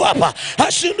 haanguki mtu hapa,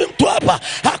 hashindwi mtu hapa,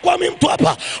 hakwami mtu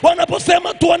hapa.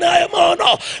 Wanaposema tuone hayo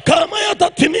maono kama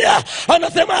yatatimia,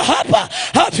 anasema hapa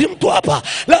hafi mtu hapa,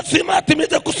 lazima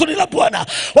atimize kusudi la Bwana.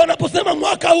 Wanaposema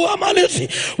mwaka huu amalizi,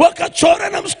 wakachora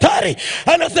na mstari,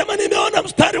 anasema nimeona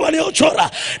mstari waliochora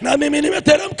na mimi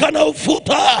nimeteremka na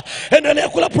ufuta, endelea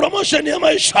kula promotion ya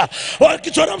maisha.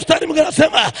 Wakichora mstari mwingine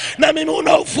anasema na mimi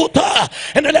una ufuta,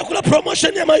 endelea kula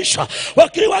promotion ya maisha.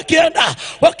 Wakienda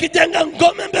wakijenga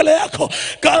ngome mbele yako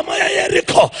kama ya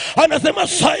Yeriko, anasema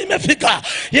saa imefika,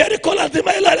 Yeriko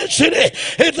lazima ilale chini,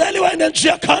 Israeli waende nchi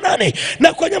ya Kanaani.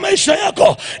 Na kwenye maisha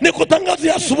yako ni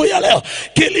kutangazia asubuhi ya leo,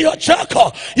 kilio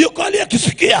chako yuko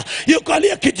aliyekisikia, yuko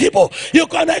aliyekijibu,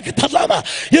 yuko anayekitazama,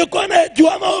 yuko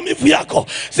anayejua maumivu yako.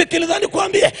 Sikiliza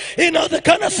nikwambie,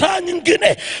 inawezekana saa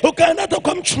nyingine ukaenda hata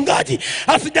kwa mchungaji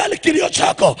asijali kilio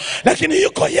chako, lakini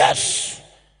yuko Yesu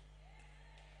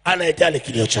anayejali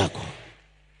kilio chako.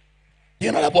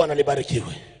 Jina la Bwana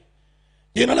libarikiwe.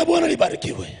 Jina la Bwana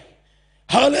libarikiwe.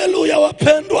 Haleluya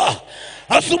wapendwa.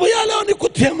 Asubuhi ya leo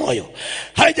nikutie moyo.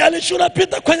 Haijalishi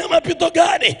unapita kwenye mapito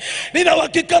gani, nina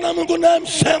uhakika na Mungu naye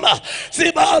msema,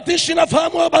 si bahatishi,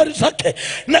 nafahamu habari zake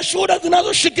na shuhuda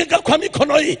zinazoshikika kwa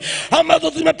mikono hii ambazo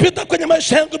zimepita kwenye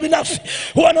maisha yangu binafsi.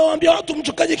 Wanawaambia watu,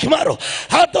 mchungaji Kimaro,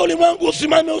 hata ulimwengu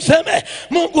usimame useme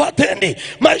Mungu hatendi,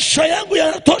 maisha yangu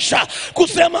yanatosha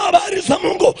kusema habari za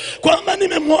Mungu, kwamba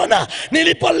nimemwona.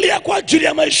 Nilipolia kwa ajili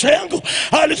ya maisha yangu,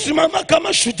 alisimama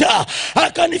kama shujaa,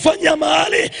 akanifanyia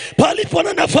mahali palipo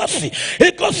na nafasi.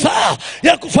 Iko saa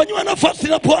ya kufanywa nafasi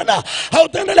na Bwana.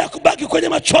 Hautaendelea kubaki kwenye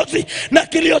machozi na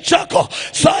kilio chako.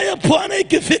 Saa ya Bwana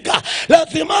ikifika,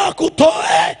 lazima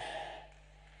akutoe.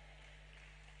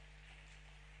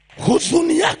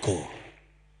 Huzuni yako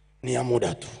ni ya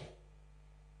muda tu.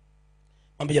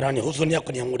 Mwambie jirani, huzuni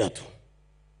yako ni ya muda tu.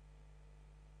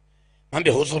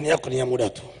 Mwambie huzuni yako ni ya muda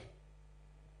tu.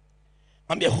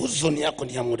 Mwambie huzuni yako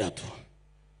ni ya muda tu.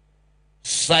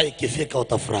 Saa ikifika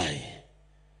utafurahi.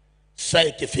 Saa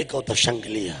ikifika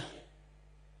utashangilia.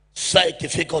 Saa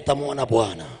ikifika utamuona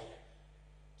Bwana.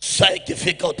 Saa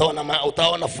ikifika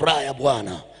utaona furaha ya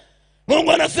Bwana.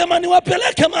 Mungu anasema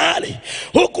niwapeleke mahali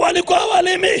huku walikuwa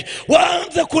walimi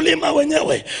waanze kulima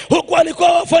wenyewe, huku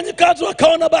walikuwa wafanyikazi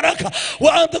wakaona baraka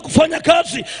waanze kufanya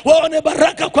kazi waone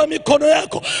baraka kwa mikono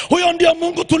yako. Huyo ndio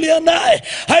Mungu tulia naye.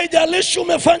 Haijalishi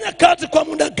umefanya kazi kwa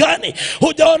muda gani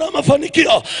hujaona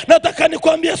mafanikio, nataka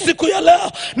nikwambie siku ya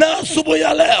leo na asubuhi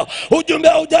ya leo, ujumbe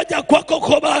hujaja kwako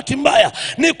kwa bahati mbaya.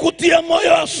 Nikutie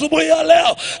moyo asubuhi ya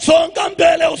leo, songa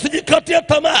mbele, usijikatie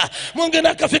tamaa. Mungu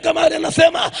nakafika mahali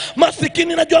anasema,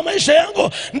 masikini najua maisha yangu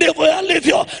ndivyo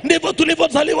yalivyo, ndivyo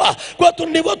tulivyozaliwa, kwetu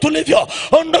ndivyo tulivyo.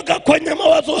 Ondoka kwenye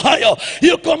mawazo hayo.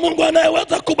 Yuko Mungu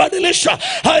anayeweza kubadilisha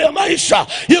hayo maisha.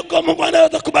 Yuko Mungu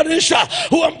anayeweza kubadilisha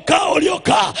huo mkao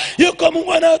uliokaa. Yuko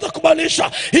Mungu anayeweza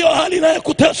kubadilisha hiyo hali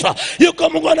inayokutesa. Yuko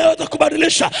Mungu anayeweza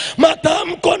kubadilisha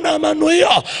matamko na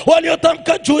manuio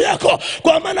waliotamka juu yako,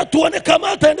 kwa maana tuone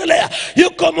kama ataendelea.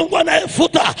 Yuko Mungu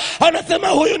anayefuta, anasema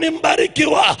huyu ni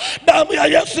mbarikiwa, damu ya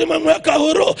Yesu imemweka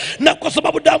huru, na kwa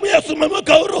sababu damu ya Yesu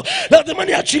imemweka huru, lazima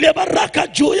niachilie baraka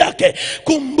juu yake.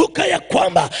 Kumbuka ya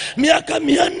kwamba miaka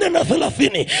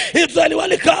 430 Israeli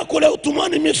walikaa kule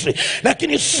utumwani Misri,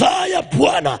 lakini saa ya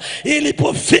Bwana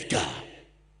ilipofika,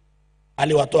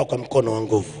 aliwatoa kwa mkono wa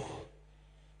nguvu.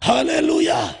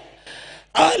 Haleluya.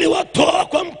 Aliwatoa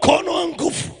kwa mkono wa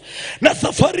nguvu, na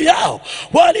safari yao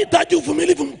walihitaji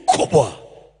uvumilivu mkubwa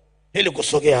ili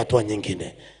kusogea hatua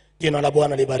nyingine. Jina la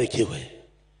Bwana libarikiwe.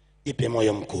 Jipe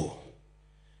moyo mkuu.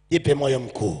 Jipe moyo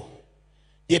mkuu.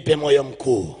 Jipe moyo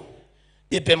mkuu.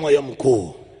 Jipe moyo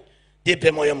mkuu.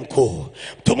 Jipe moyo mkuu.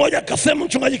 Mtu mmoja akasema,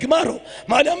 mchungaji Kimaro,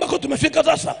 mahali ambako tumefika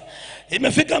sasa,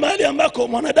 imefika mahali ambako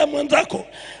mwanadamu wenzako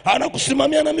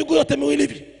anakusimamia na miguu yote miwili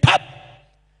hivi, pap.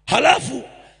 Halafu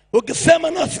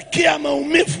ukisema nasikia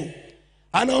maumivu,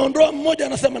 anaondoa mmoja,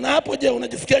 anasema na hapo je,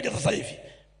 unajisikiaje sasa hivi?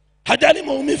 Hajali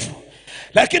maumivu.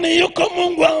 Lakini yuko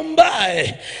Mungu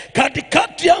ambaye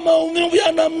katikati ya maumivu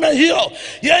ya namna hiyo,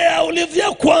 yeye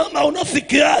aulizia kwamba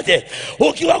unasikiaje.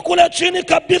 Ukiwa kule chini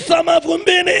kabisa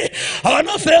mavumbini,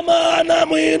 anasema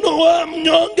anamuinua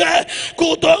mnyonge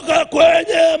kutoka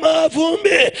kwenye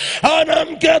mavumbi,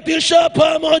 anamketisha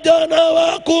pamoja na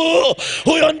wakuu.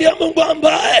 Huyo ndiye Mungu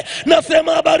ambaye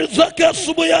nasema habari zake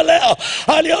asubuhi ya leo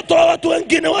aliotoa watu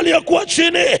wengine waliokuwa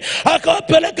chini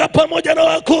akawapeleka pamoja na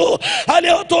wakuu,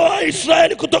 aliotoa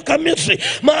Israeli kutoka Misri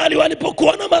mahali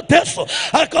walipokuwa na mateso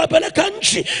akawapeleka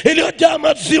nchi iliyojaa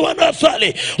maziwa na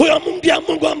asali. Huyo Mungu ndiye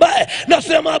Mungu ambaye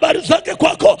nasema habari zake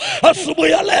kwako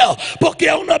asubuhi ya leo.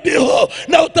 Pokea unabii huu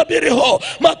na utabiri huu.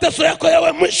 Mateso yako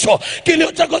yawe mwisho,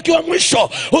 kilio chako kiwe mwisho,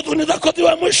 huzuni zako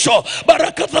ziwe mwisho.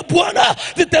 Baraka za Bwana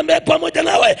zitembee pamoja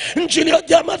nawe. Nchi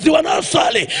iliyojaa maziwa na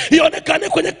asali ionekane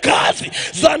kwenye kazi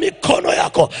za mikono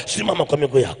yako. Simama kwa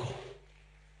miguu yako.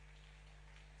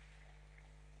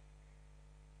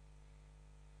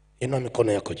 Inua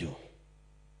mikono yako juu.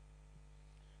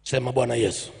 Sema, Bwana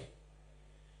Yesu,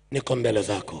 niko mbele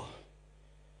zako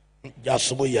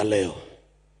asubuhi ya leo.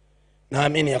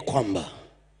 Naamini ya kwamba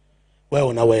wewe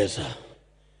unaweza.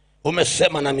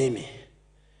 Umesema na mimi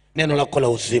neno lako la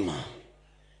uzima.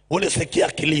 Ulisikia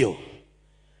kilio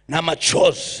na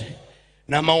machozi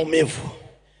na maumivu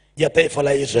ya taifa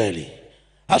la Israeli.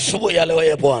 Asubuhi ya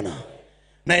leo, Bwana,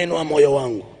 nainua moyo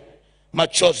wangu,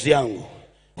 machozi yangu,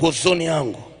 huzuni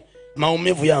yangu,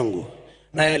 maumivu yangu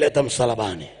nayaleta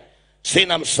msalabani.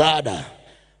 Sina msaada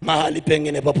mahali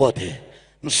pengine popote.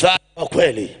 Msaada wa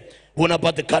kweli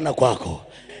unapatikana kwako.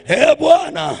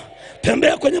 Bwana,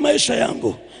 tembea kwenye maisha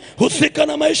yangu, husika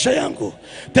na maisha yangu,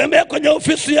 tembea kwenye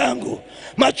ofisi yangu.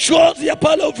 Machozi ya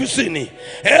pale ofisini,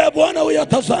 Bwana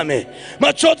uyatazame.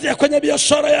 Machozi ya kwenye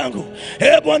biashara yangu,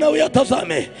 Bwana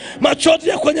uyatazame. Machozi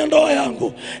ya kwenye ndoa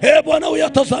yangu, Bwana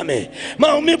uyatazame.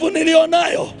 Maumivu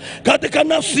nilionayo katika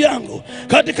nafsi yangu,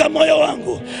 katika moyo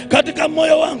wangu,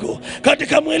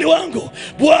 katika mwili wangu,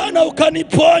 Bwana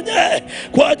ukaniponye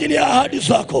kwa ajili ya ahadi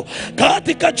zako.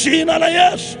 Katika jina la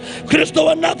Yesu Kristo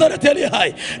wa Nazareti aliye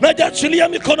hai, najiachilia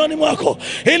mikononi mwako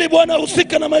ili Bwana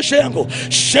usika na maisha yangu.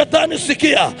 Shetani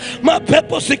sikia,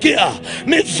 mapepo sikia,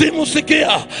 mizimu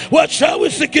sikia,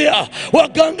 wachawi sikia,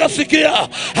 waganga sikia,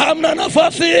 hamna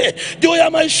nafasi juu ya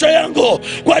maisha yangu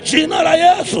kwa jina la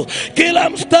Yesu. Kila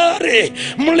mstari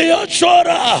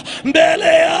mliochora mbele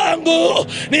yangu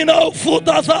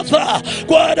ninaufuta sasa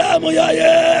kwa damu ya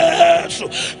Yesu,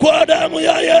 kwa damu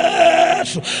ya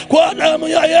Yesu, kwa damu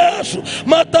ya Yesu.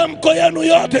 Matamko yenu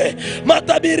yote,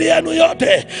 matabiri yenu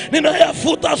yote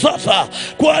ninayafuta sasa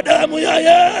kwa damu ya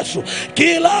Yesu.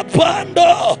 Kila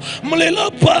pando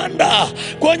mlilopanda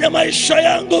kwenye maisha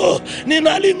yangu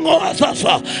ninaling'oa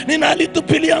sasa,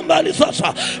 ninalitupilia mbali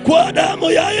sasa kwa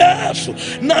damu ya Yesu.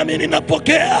 Nami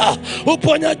ninapokea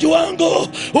uponyaji wangu,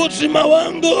 uzima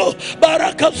wangu,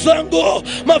 baraka zangu,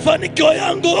 mafanikio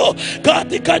yangu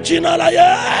katika jina la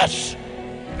Yesu.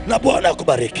 Na Bwana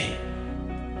akubariki.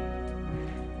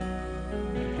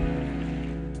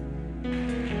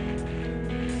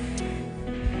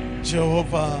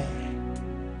 Jehova,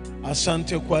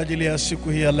 asante kwa ajili ya siku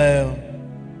hii ya leo,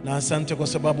 na asante kwa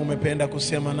sababu umependa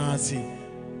kusema nasi.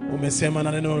 Umesema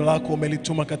na neno lako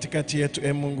umelituma katikati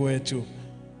yetu, Mungu wetu.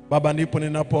 Baba, ndipo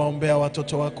ninapowaombea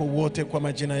watoto wako wote kwa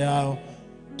majina yao,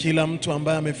 kila mtu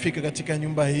ambaye amefika katika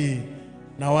nyumba hii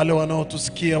na wale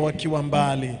wanaotusikia wakiwa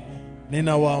mbali.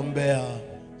 Ninawaombea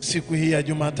siku hii ya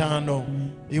Jumatano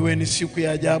iwe ni siku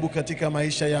ya ajabu katika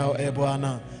maisha yao.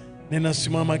 Bwana,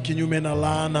 ninasimama kinyume na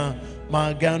laana,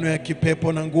 maagano ya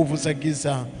kipepo na nguvu za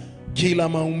giza. Kila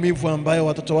maumivu ambayo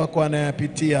watoto wako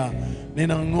wanayapitia,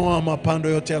 ninang'oa mapando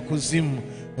yote ya kuzimu,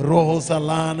 roho za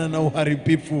laana na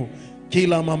uharibifu,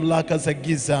 kila mamlaka za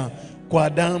giza kwa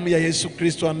damu ya Yesu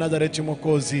Kristo wa Nazareti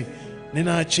Mwokozi.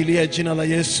 Ninaachilia jina la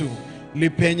Yesu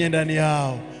lipenye ndani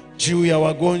yao, juu ya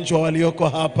wagonjwa walioko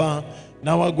hapa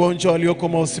na wagonjwa walioko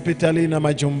mahospitali na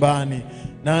majumbani.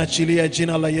 Naachilia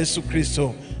jina la Yesu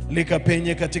Kristo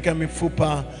likapenye katika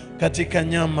mifupa, katika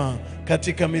nyama,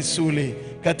 katika misuli,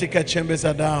 katika chembe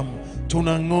za damu.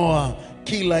 Tunang'oa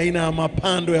kila aina ya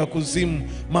mapando ya kuzimu,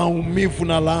 maumivu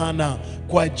na laana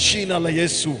kwa jina la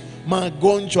Yesu.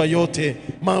 Magonjwa yote,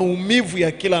 maumivu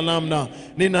ya kila namna,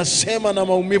 ninasema na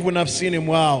maumivu nafsini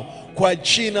mwao kwa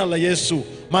jina la Yesu.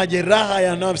 Majeraha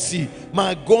ya nafsi,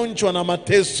 magonjwa na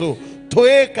mateso,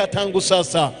 toeka tangu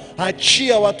sasa.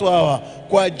 Achia watu hawa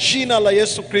kwa jina la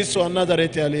Yesu Kristo wa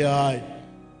Nazareti aliye hai.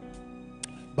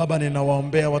 Baba,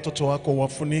 ninawaombea watoto wako,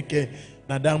 wafunike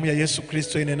na damu ya Yesu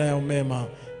Kristo inenayo mema,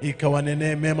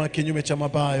 ikawanenee mema kinyume cha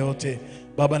mabaya yote.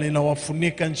 Baba,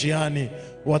 ninawafunika njiani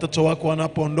watoto wako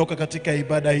wanapoondoka katika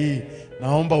ibada hii.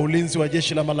 Naomba ulinzi wa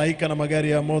jeshi la malaika na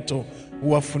magari ya moto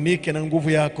uwafunike na nguvu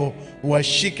yako,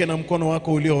 uwashike na mkono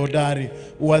wako ulio hodari,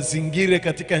 uwazingire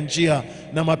katika njia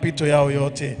na mapito yao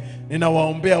yote.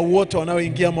 Ninawaombea wote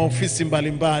wanaoingia maofisi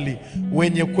mbalimbali,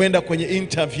 wenye kwenda kwenye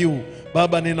interview.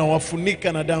 Baba,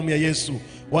 ninawafunika na damu ya Yesu.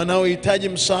 Wanaohitaji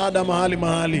msaada mahali,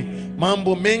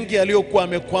 mambo mengi yaliyokuwa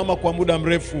yamekwama kwa muda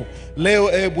mrefu,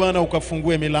 leo Bwana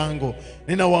ukafungue milango.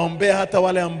 Ninawaombea hata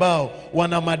wale ambao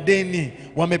wana madeni,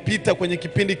 wamepita kwenye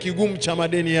kipindi kigumu cha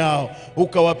madeni yao,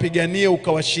 ukawapiganie,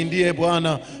 ukawashindie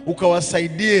Bwana,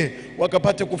 ukawasaidie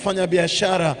wakapate kufanya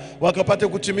biashara, wakapate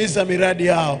kutimiza miradi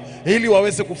yao, ili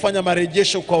waweze kufanya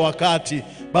marejesho kwa wakati.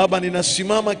 Baba,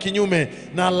 ninasimama kinyume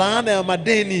na laana ya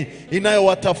madeni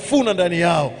inayowatafuna ndani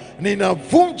yao.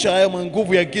 Ninavunja hayo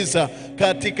nguvu ya giza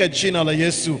katika jina la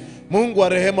Yesu. Mungu wa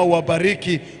rehema,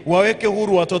 uwabariki, waweke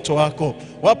huru watoto wako.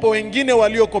 Wapo wengine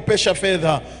waliokopesha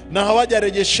fedha na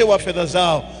hawajarejeshewa fedha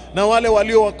zao, na wale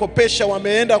waliowakopesha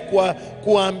wameenda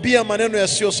kuambia maneno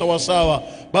yasiyo sawa sawa.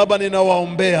 Baba,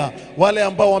 ninawaombea wale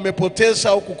ambao wamepoteza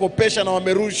au kukopesha na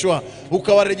wamerushwa,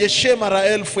 ukawarejeshe mara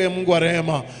elfu. Mungu wa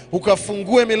rehema,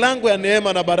 ukafungue milango ya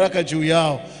neema na baraka juu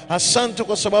yao. Asante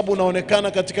kwa sababu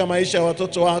unaonekana katika maisha ya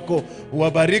watoto wako.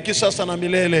 Uwabariki sasa na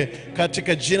milele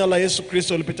katika jina la Yesu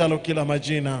Kristo lipitalo kila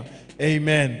majina.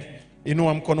 Amen.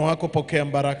 Inua mkono wako, pokea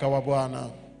baraka wa Bwana.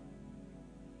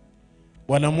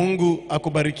 Bwana Mungu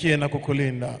akubarikie na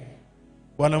kukulinda.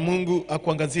 Bwana Mungu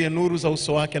akuangazie nuru za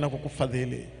uso wake na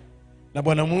kukufadhili. Na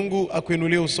Bwana Mungu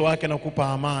akuinulie uso wake na kukupa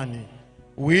amani.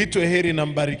 Uitwe heri na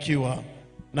mbarikiwa,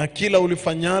 na kila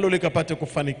ulifanyalo likapate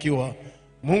kufanikiwa.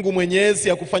 Mungu Mwenyezi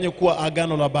akufanye kuwa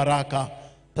agano la baraka.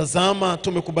 Tazama,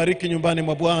 tumekubariki nyumbani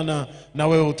mwa Bwana, na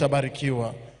wewe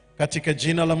utabarikiwa. Katika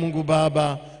jina la Mungu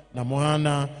Baba na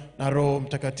Mwana na Roho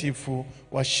Mtakatifu,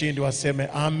 washindi waseme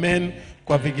amen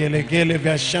kwa vigelegele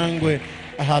vya shangwe.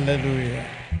 Haleluya.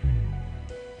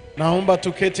 Naomba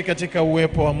tuketi katika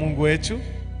uwepo wa Mungu wetu,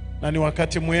 na ni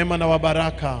wakati mwema na wa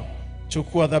baraka.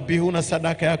 Chukua dhabihu na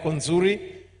sadaka yako nzuri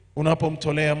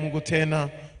unapomtolea Mungu. Tena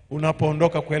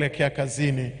unapoondoka kuelekea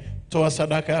kazini, toa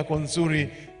sadaka yako nzuri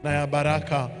na ya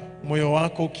baraka. Moyo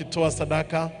wako ukitoa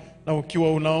sadaka na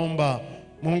ukiwa unaomba,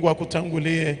 Mungu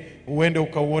akutangulie, uende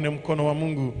ukauone mkono wa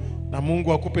Mungu, na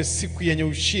Mungu akupe siku yenye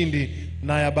ushindi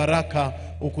na ya baraka,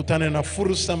 ukutane na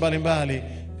fursa mbalimbali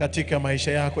katika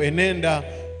maisha yako. Enenda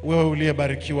wewe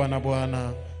uliyebarikiwa na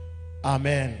Bwana.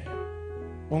 Amen.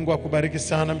 Mungu akubariki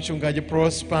sana Mchungaji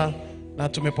Prosper, na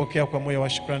tumepokea kwa moyo wa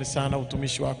shukrani sana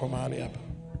utumishi wako mahali hapa.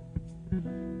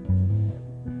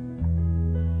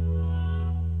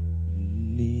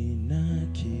 Nina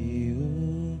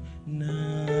kiu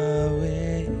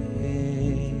nawe,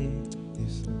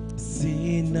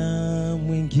 sina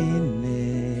mwingine